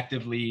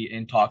actively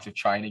in talks of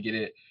trying to get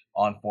it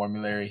on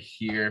formulary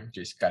here.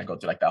 Just got to go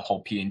through like that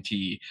whole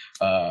P&T,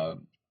 all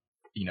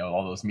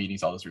those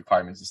meetings, all those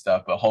requirements and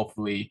stuff. But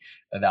hopefully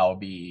that will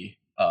be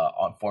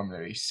on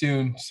formulary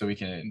soon, so we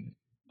can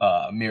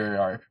mirror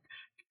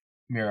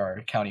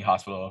our county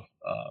hospital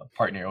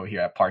partner over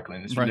here at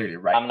Parkland. It's literally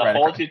right. I'm gonna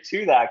hold you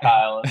to that,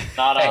 Kyle. It's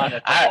not on in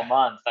a couple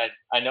months.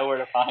 I know where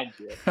to find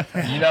you.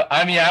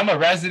 I'm a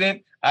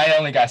resident. I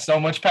only got so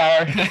much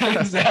power.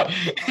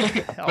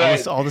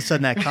 All of a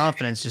sudden, that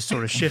confidence just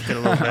sort of shifted a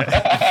little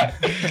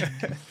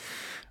bit.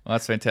 Well,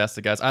 that's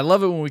fantastic, guys. I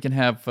love it when we can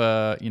have,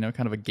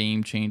 kind of a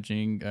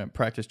game-changing,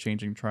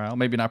 practice-changing trial.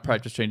 Maybe not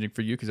practice-changing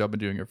for you because I've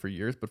been doing it for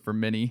years, but for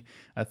many,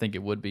 I think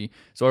it would be.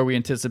 So are we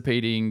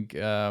anticipating,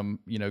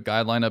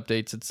 guideline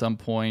updates at some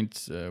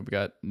point? We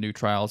got new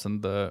trials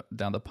down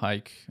the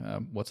pike.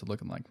 What's it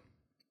looking like?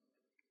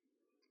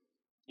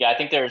 Yeah, I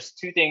think there's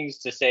two things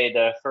to say.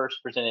 The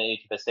first presented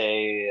at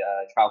HFSA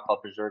trial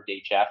called Preserved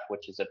HF,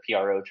 which is a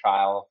PRO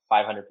trial,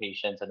 500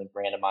 patients, I think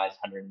randomized,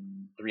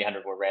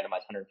 300 were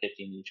randomized,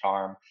 150 in each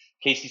arm.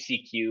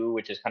 KCCQ,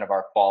 which is kind of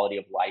our quality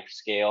of life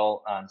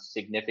scale,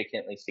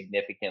 significantly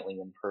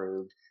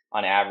improved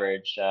on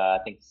average, I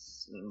think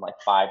like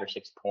 5 or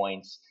 6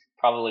 points.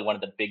 Probably one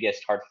of the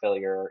biggest heart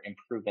failure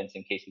improvements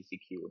in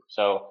KCCQ.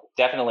 So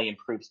definitely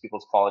improves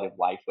people's quality of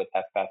life with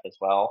HFpEF as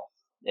well.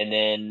 And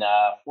then,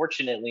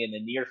 fortunately, in the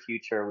near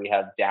future, we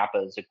have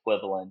DAPA's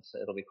equivalent.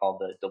 It'll be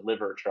called the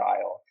DELIVER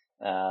trial,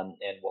 and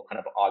we'll kind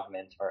of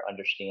augment our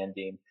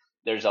understanding.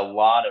 There's a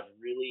lot of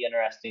really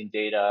interesting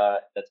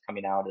data that's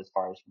coming out as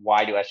far as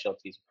why do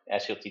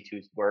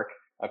SGLT2s work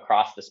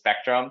across the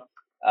spectrum.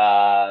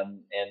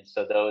 And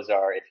so those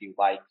are, if you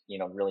like,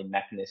 really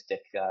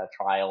mechanistic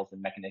trials and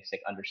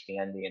mechanistic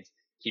understandings.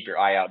 Keep your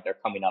eye out. They're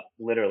coming up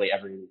literally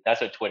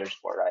that's what Twitter's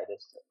for, right?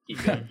 Is to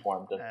keep you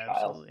informed of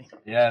trials.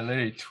 Yeah,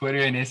 literally Twitter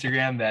and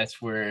Instagram.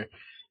 That's where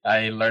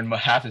I learned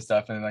half the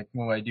stuff. And like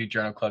when I do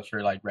journal clubs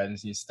for like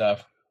residency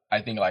stuff,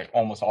 I think like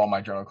almost all my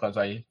journal clubs,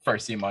 I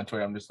first see them on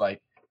Twitter. I'm just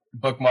like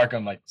bookmark.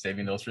 I'm like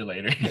saving those for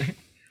later.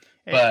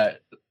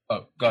 But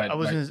go ahead. I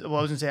was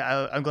gonna say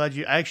I'm glad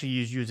I actually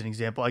used you as an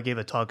example. I gave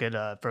a talk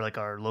at for like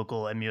our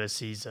local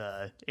MUSC's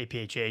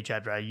APHA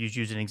chapter. I used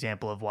you as an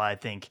example of why I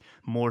think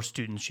more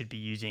students should be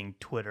using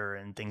Twitter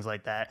and things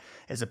like that,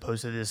 as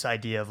opposed to this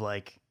idea of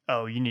like,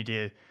 oh, you need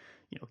to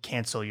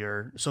cancel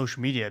your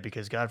social media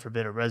because God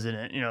forbid a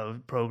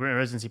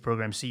residency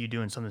program see you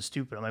doing something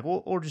stupid. I'm like,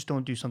 well, or just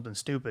don't do something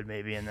stupid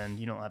maybe, and then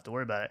you don't have to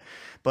worry about it.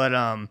 But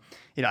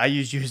I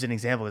used you as an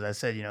example because I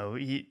said,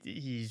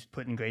 he's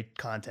putting great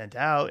content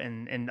out,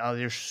 and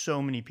there's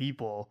so many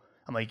people.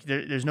 I'm like,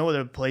 there's no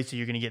other place that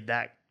you're gonna get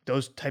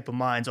those type of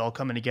minds all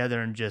coming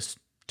together and just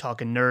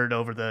talking nerd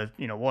over the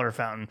water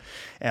fountain.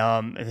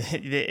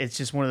 It's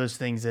just one of those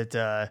things that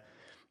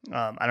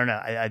I don't know.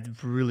 I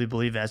really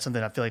believe in. It's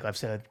something I feel like I've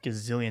said a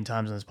gazillion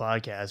times on this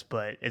podcast,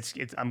 but it's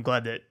I'm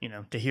glad that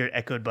to hear it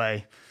echoed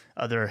by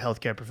other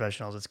healthcare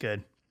professionals. It's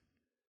good.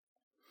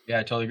 Yeah,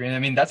 I totally agree. I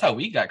mean, that's how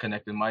we got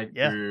connected, Mike,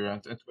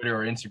 through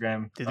Twitter or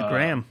Instagram. Through the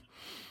gram.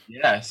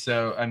 Yeah.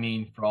 So I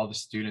mean, for all the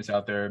students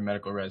out there,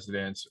 medical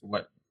residents,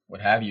 what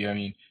have you? I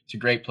mean, it's a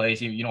great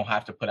place. You don't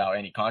have to put out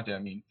any content.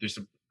 I mean, there's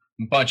a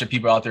bunch of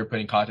people out there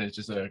putting content. It's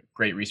just a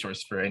great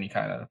resource for any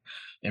kind of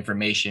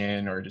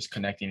information or just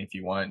connecting if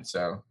you want.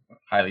 So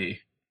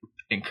highly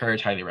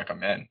encourage, highly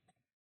recommend.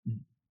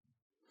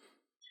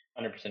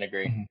 100%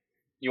 agree. Mm-hmm.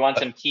 You want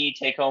some key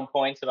take-home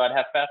points about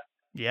HFpEF?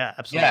 Yeah,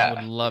 absolutely. Yeah, I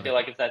would love it. I feel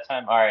like it's that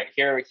time. All right,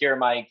 here are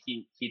my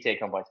key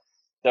take-home points.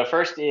 The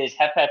first is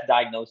HFpEF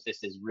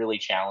diagnosis is really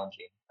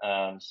challenging.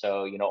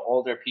 So,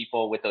 older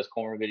people with those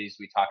comorbidities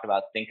we talked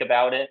about, think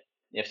about it.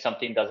 If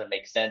something doesn't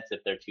make sense,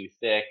 if they're too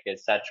thick,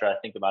 etc.,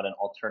 think about an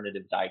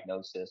alternative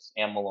diagnosis,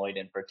 amyloid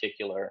in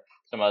particular,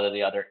 some of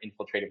the other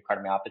infiltrative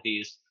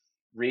cardiomyopathies.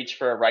 Reach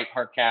for a right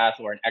heart cath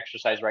or an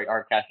exercise right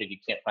heart cath if you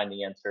can't find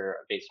the answer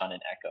based on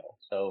an echo.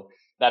 So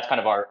that's kind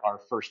of our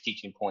first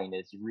teaching point,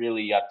 is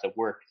really you have to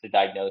work to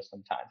diagnose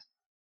sometimes.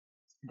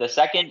 The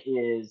second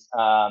is,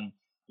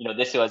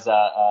 this was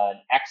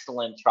an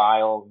excellent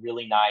trial,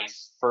 really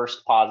nice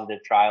first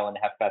positive trial in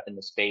HFpEF in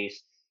the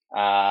space.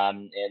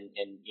 And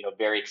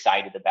very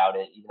excited about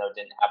it, even though it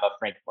didn't have a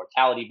frank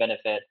mortality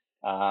benefit.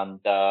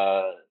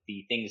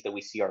 The things that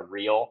we see are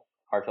real.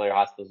 Heart failure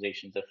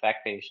hospitalizations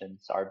affect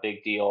patients, are a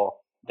big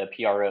deal. The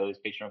PROs,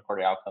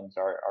 patient-reported outcomes,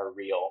 are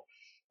real.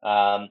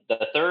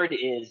 The third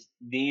is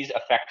these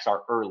effects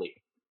are early.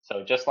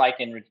 So just like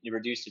in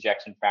reduced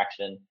ejection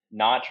fraction,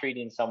 not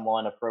treating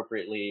someone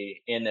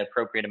appropriately in the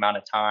appropriate amount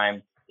of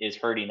time is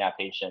hurting that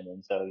patient.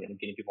 And so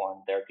getting people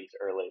on therapies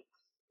early.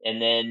 And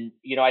then,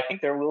 I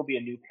think there will be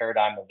a new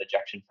paradigm of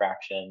ejection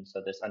fraction.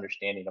 So this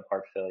understanding of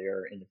heart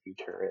failure in the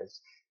future is,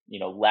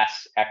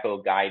 less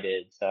echo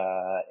guided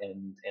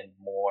and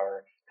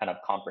more kind of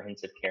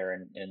comprehensive care.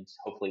 And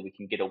hopefully we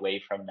can get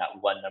away from that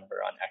one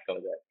number on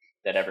echo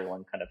that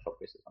everyone kind of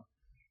focuses on.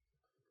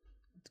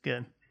 It's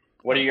good.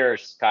 What are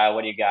yours, Kyle?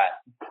 What do you got?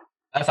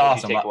 That's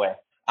awesome. Take away?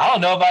 I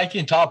don't know if I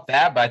can top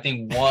that, but I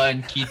think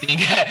one key thing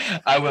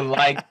I would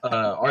like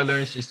our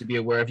learners just to be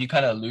aware of, you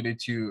kind of alluded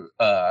to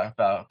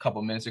about a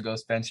couple minutes ago,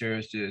 Spencer,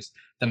 is just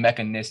the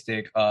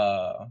mechanism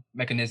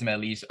at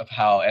least of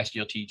how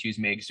SGLT2s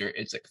may exert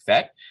its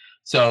effect.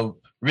 So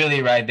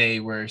really, right,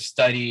 they were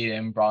studied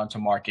and brought to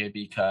market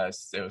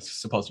because it was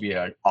supposed to be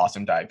an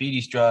awesome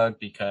diabetes drug,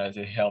 because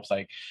it helps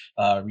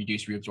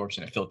reduce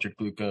reabsorption of filtered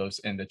glucose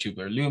in the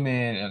tubular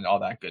lumen and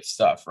all that good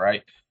stuff,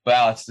 right? But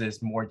as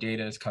this more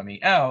data is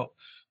coming out,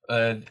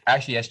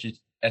 actually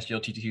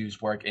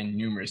SGLT2s work in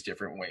numerous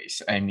different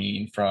ways. I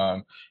mean,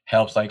 from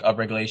helps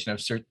upregulation of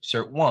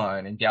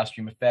SIRT1 and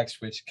downstream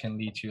effects, which can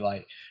lead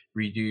to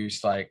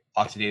reduce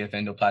oxidative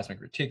endoplasmic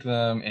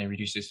reticulum and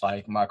reduces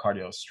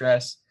myocardial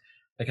stress.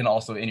 It can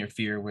also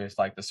interfere with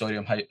the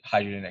sodium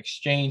hydrogen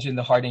exchange in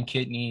the heart and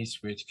kidneys,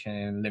 which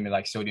can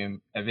limit sodium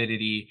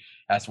avidity,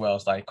 as well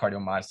as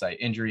cardiomyocyte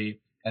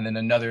injury. And then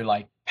another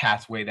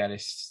pathway that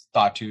is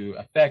thought to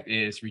affect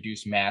is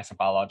reduced mass and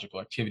biological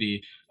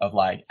activity of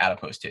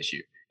adipose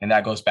tissue. And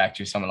that goes back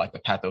to some of the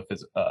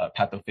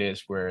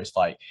pathophys, where it's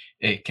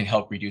it can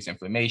help reduce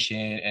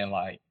inflammation and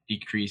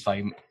decrease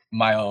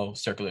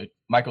microcirculatory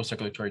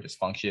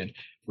dysfunction,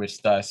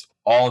 which thus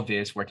all of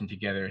this working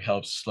together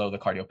helps slow the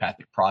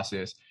cardiopathic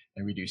process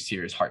and reduce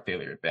serious heart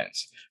failure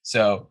events.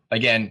 So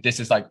again,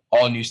 this is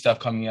all new stuff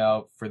coming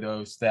out for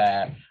those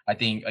that I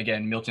think,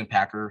 again, Milton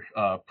Packer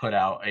put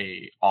out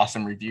a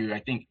awesome review. I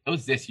think it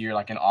was this year,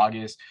 in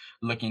August,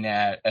 looking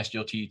at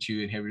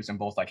SGLT2 inhibitors in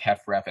both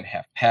HFrEF and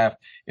HFpEF.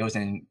 It was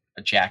in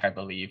a JACC, I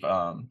believe.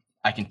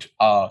 I can,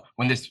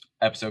 when this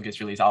episode gets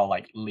released, I'll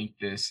link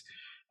this,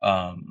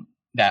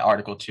 that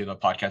article to the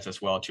podcast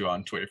as well, too,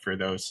 on Twitter for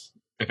those,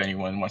 if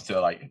anyone wants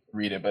to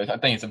read it. But I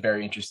think it's a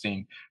very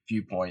interesting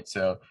viewpoint.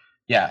 So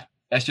yeah,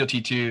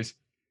 SGLT2s,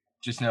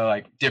 just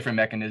know different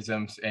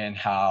mechanisms and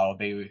how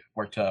they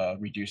work to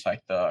reduce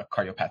the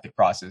cardiopathic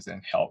process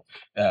and help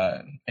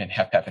in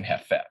HFpEF and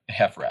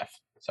HFrEF.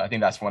 So I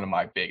think that's one of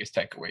my biggest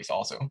takeaways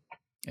also.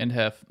 And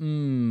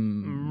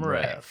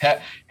HFrEF.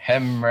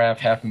 HEMREF,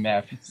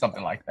 HFmEF,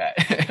 something like that.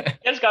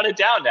 You just got it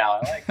down now.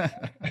 I like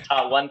that.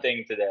 Taught one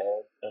thing today.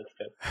 That's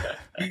good.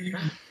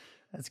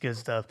 That's good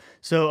stuff.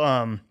 So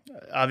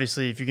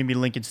obviously, if you're going to be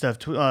linking stuff,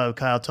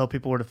 Kyle, tell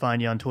people where to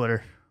find you on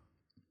Twitter.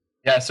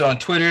 Yeah, so on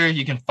Twitter,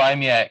 you can find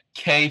me at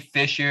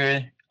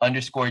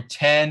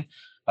kfisher_10.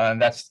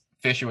 That's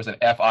Fisher was an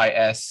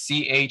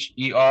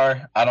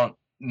FISCHER. I don't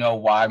know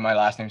why my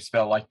last name's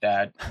spelled like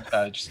that.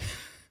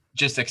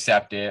 Just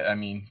accept it. I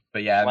mean,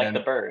 but yeah. Like then, the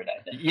bird, I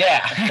think.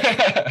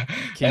 Yeah.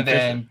 And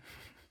then, Kingfisher.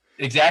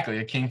 exactly,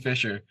 a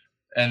kingfisher.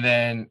 And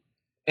then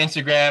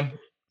Instagram,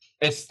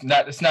 it's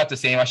not the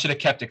same. I should have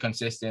kept it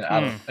consistent. I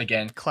don't,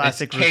 again,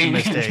 Classic it's rookie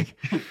mistake.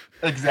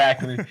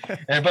 Exactly.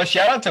 But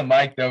shout out to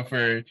Mike though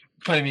for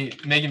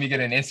making me get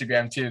an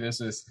Instagram too. This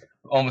was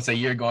almost a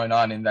year going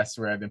on, and that's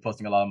where I've been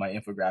posting a lot of my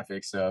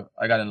infographics. So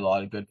I got a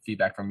lot of good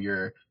feedback from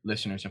your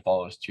listeners and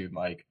followers too,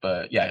 Mike.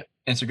 But yeah,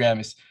 Instagram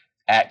is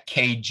at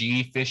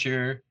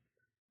KGFisherX.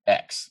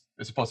 It's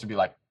supposed to be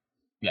like,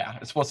 yeah,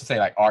 it's supposed to say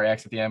like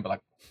RX at the end, but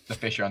like the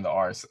Fisher on the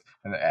R's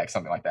and the X,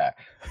 something like that.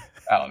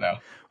 I don't know.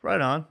 Right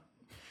on.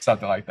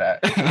 Something like that.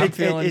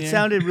 It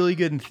sounded really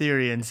good in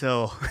theory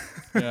until.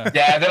 Yeah.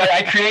 Yeah, then like,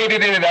 I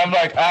created it and I'm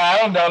like, I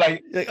don't know,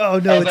 like oh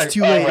no, it's like,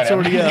 too late. It's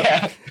already up.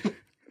 Yeah.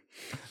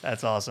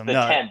 That's awesome. The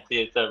 10th,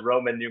 it's a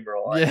Roman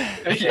numeral. Yeah.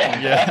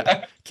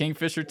 Yeah.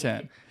 Kingfisher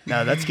 10.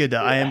 No, that's good.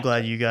 Though. I am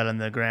glad you got on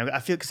the gram. I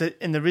feel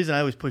and the reason I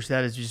always push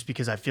that is just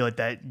because I feel like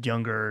that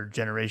younger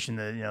generation,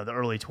 the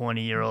early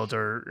 20-year-olds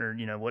or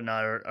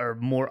whatnot are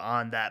more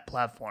on that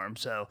platform.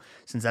 So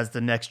since that's the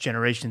next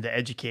generation to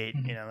educate,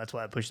 that's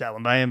why I push that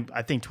one. But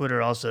I think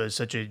Twitter also is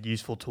such a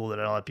useful tool that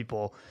a lot of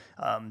people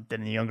that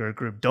in the younger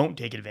group don't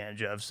take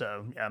advantage of.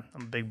 So yeah,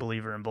 I'm a big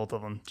believer in both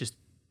of them. Just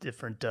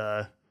different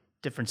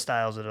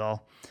styles of it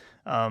all.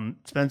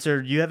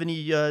 Spencer, do you have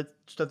any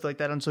stuff like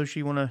that on social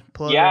you want to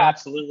plug? Yeah,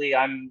 absolutely.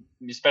 I'm,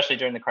 especially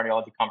during the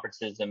cardiology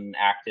conferences, I'm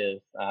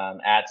active.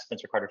 At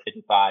Spencer Carter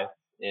 55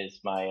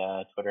 is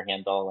my Twitter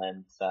handle,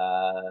 and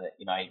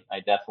I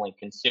definitely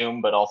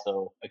consume, but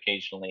also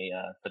occasionally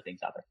put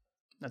things out there.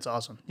 That's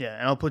awesome. Yeah,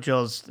 and I'll put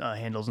y'all's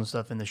handles and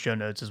stuff in the show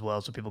notes as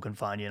well, so people can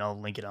find you, and I'll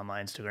link it on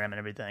my Instagram and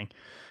everything.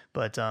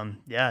 But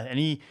yeah,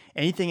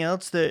 anything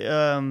else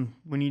that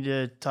we need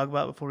to talk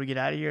about before we get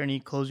out of here? Any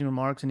closing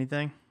remarks?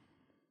 Anything?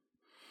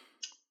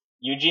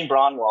 Eugene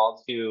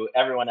Braunwald, who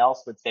everyone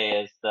else would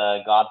say is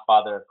the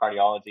godfather of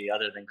cardiology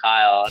other than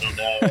Kyle. I don't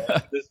know.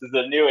 This is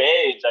a new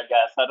age, I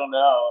guess. I don't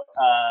know.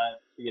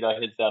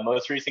 His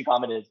most recent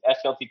comment is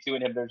SGLT2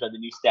 inhibitors are the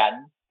new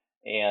statin.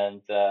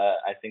 And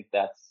I think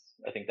that's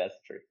the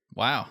truth.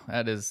 Wow.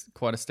 That is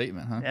quite a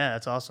statement, huh? Yeah,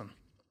 that's awesome.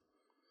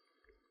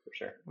 For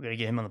sure. We're going to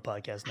get him on the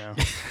podcast now.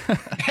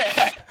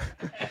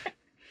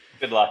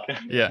 Good luck.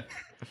 Yeah.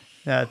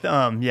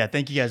 Yeah,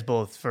 thank you guys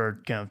both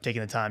for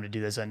taking the time to do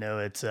this. I know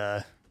it's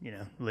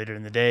later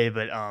in the day,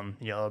 but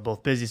are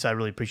both busy, so I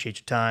really appreciate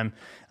your time.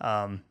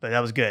 But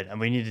that was good, and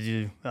we need to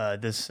do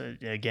this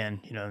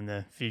again, in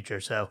the future.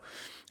 So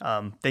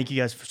thank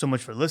you guys so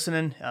much for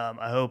listening.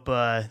 I hope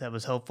that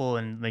was helpful,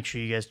 and make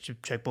sure you guys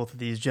check both of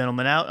these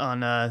gentlemen out on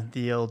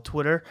the old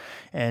Twitter,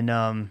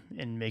 and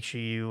make sure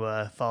you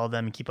follow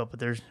them and keep up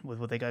with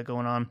what they got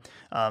going on.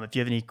 If you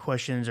have any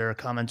questions or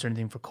comments or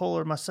anything for Cole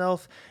or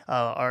myself,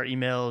 our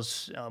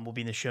emails will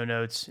be in the show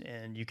notes,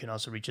 and you can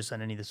also reach us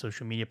on any of the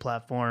social media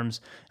platforms.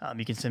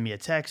 You can send me a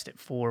text at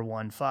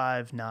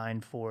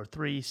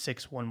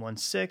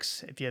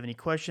 415-943-6116. If you have any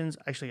questions,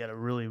 I actually got a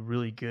really,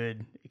 really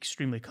good,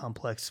 extremely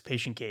complex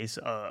patient case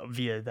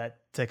via that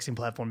texting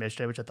platform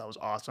yesterday, which I thought was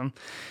awesome.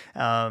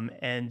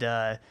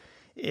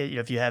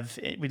 If you have,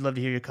 we'd love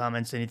to hear your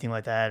comments, anything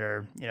like that,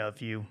 or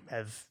if you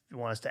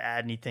want us to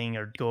add anything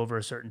or go over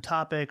a certain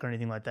topic or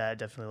anything like that,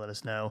 definitely let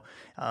us know.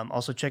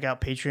 Also check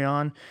out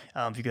Patreon.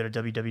 If you go to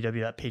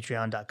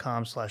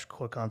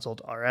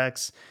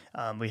www.patreon.com/coreconsultrx,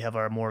 we have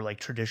our more like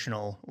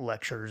traditional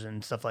lectures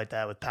and stuff like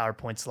that with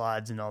PowerPoint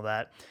slides and all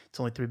that. It's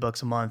only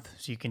 $3 a month,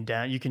 so you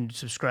can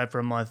subscribe for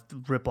a month,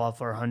 rip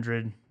off our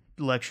 100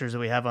 lectures that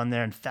we have on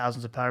there and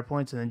thousands of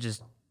PowerPoints, and then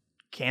just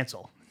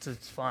cancel.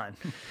 It's fine.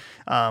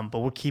 But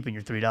we're keeping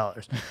your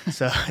 $3.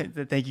 So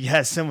thank you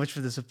guys so much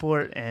for the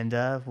support, and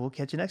we'll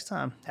catch you next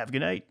time. Have a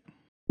good night.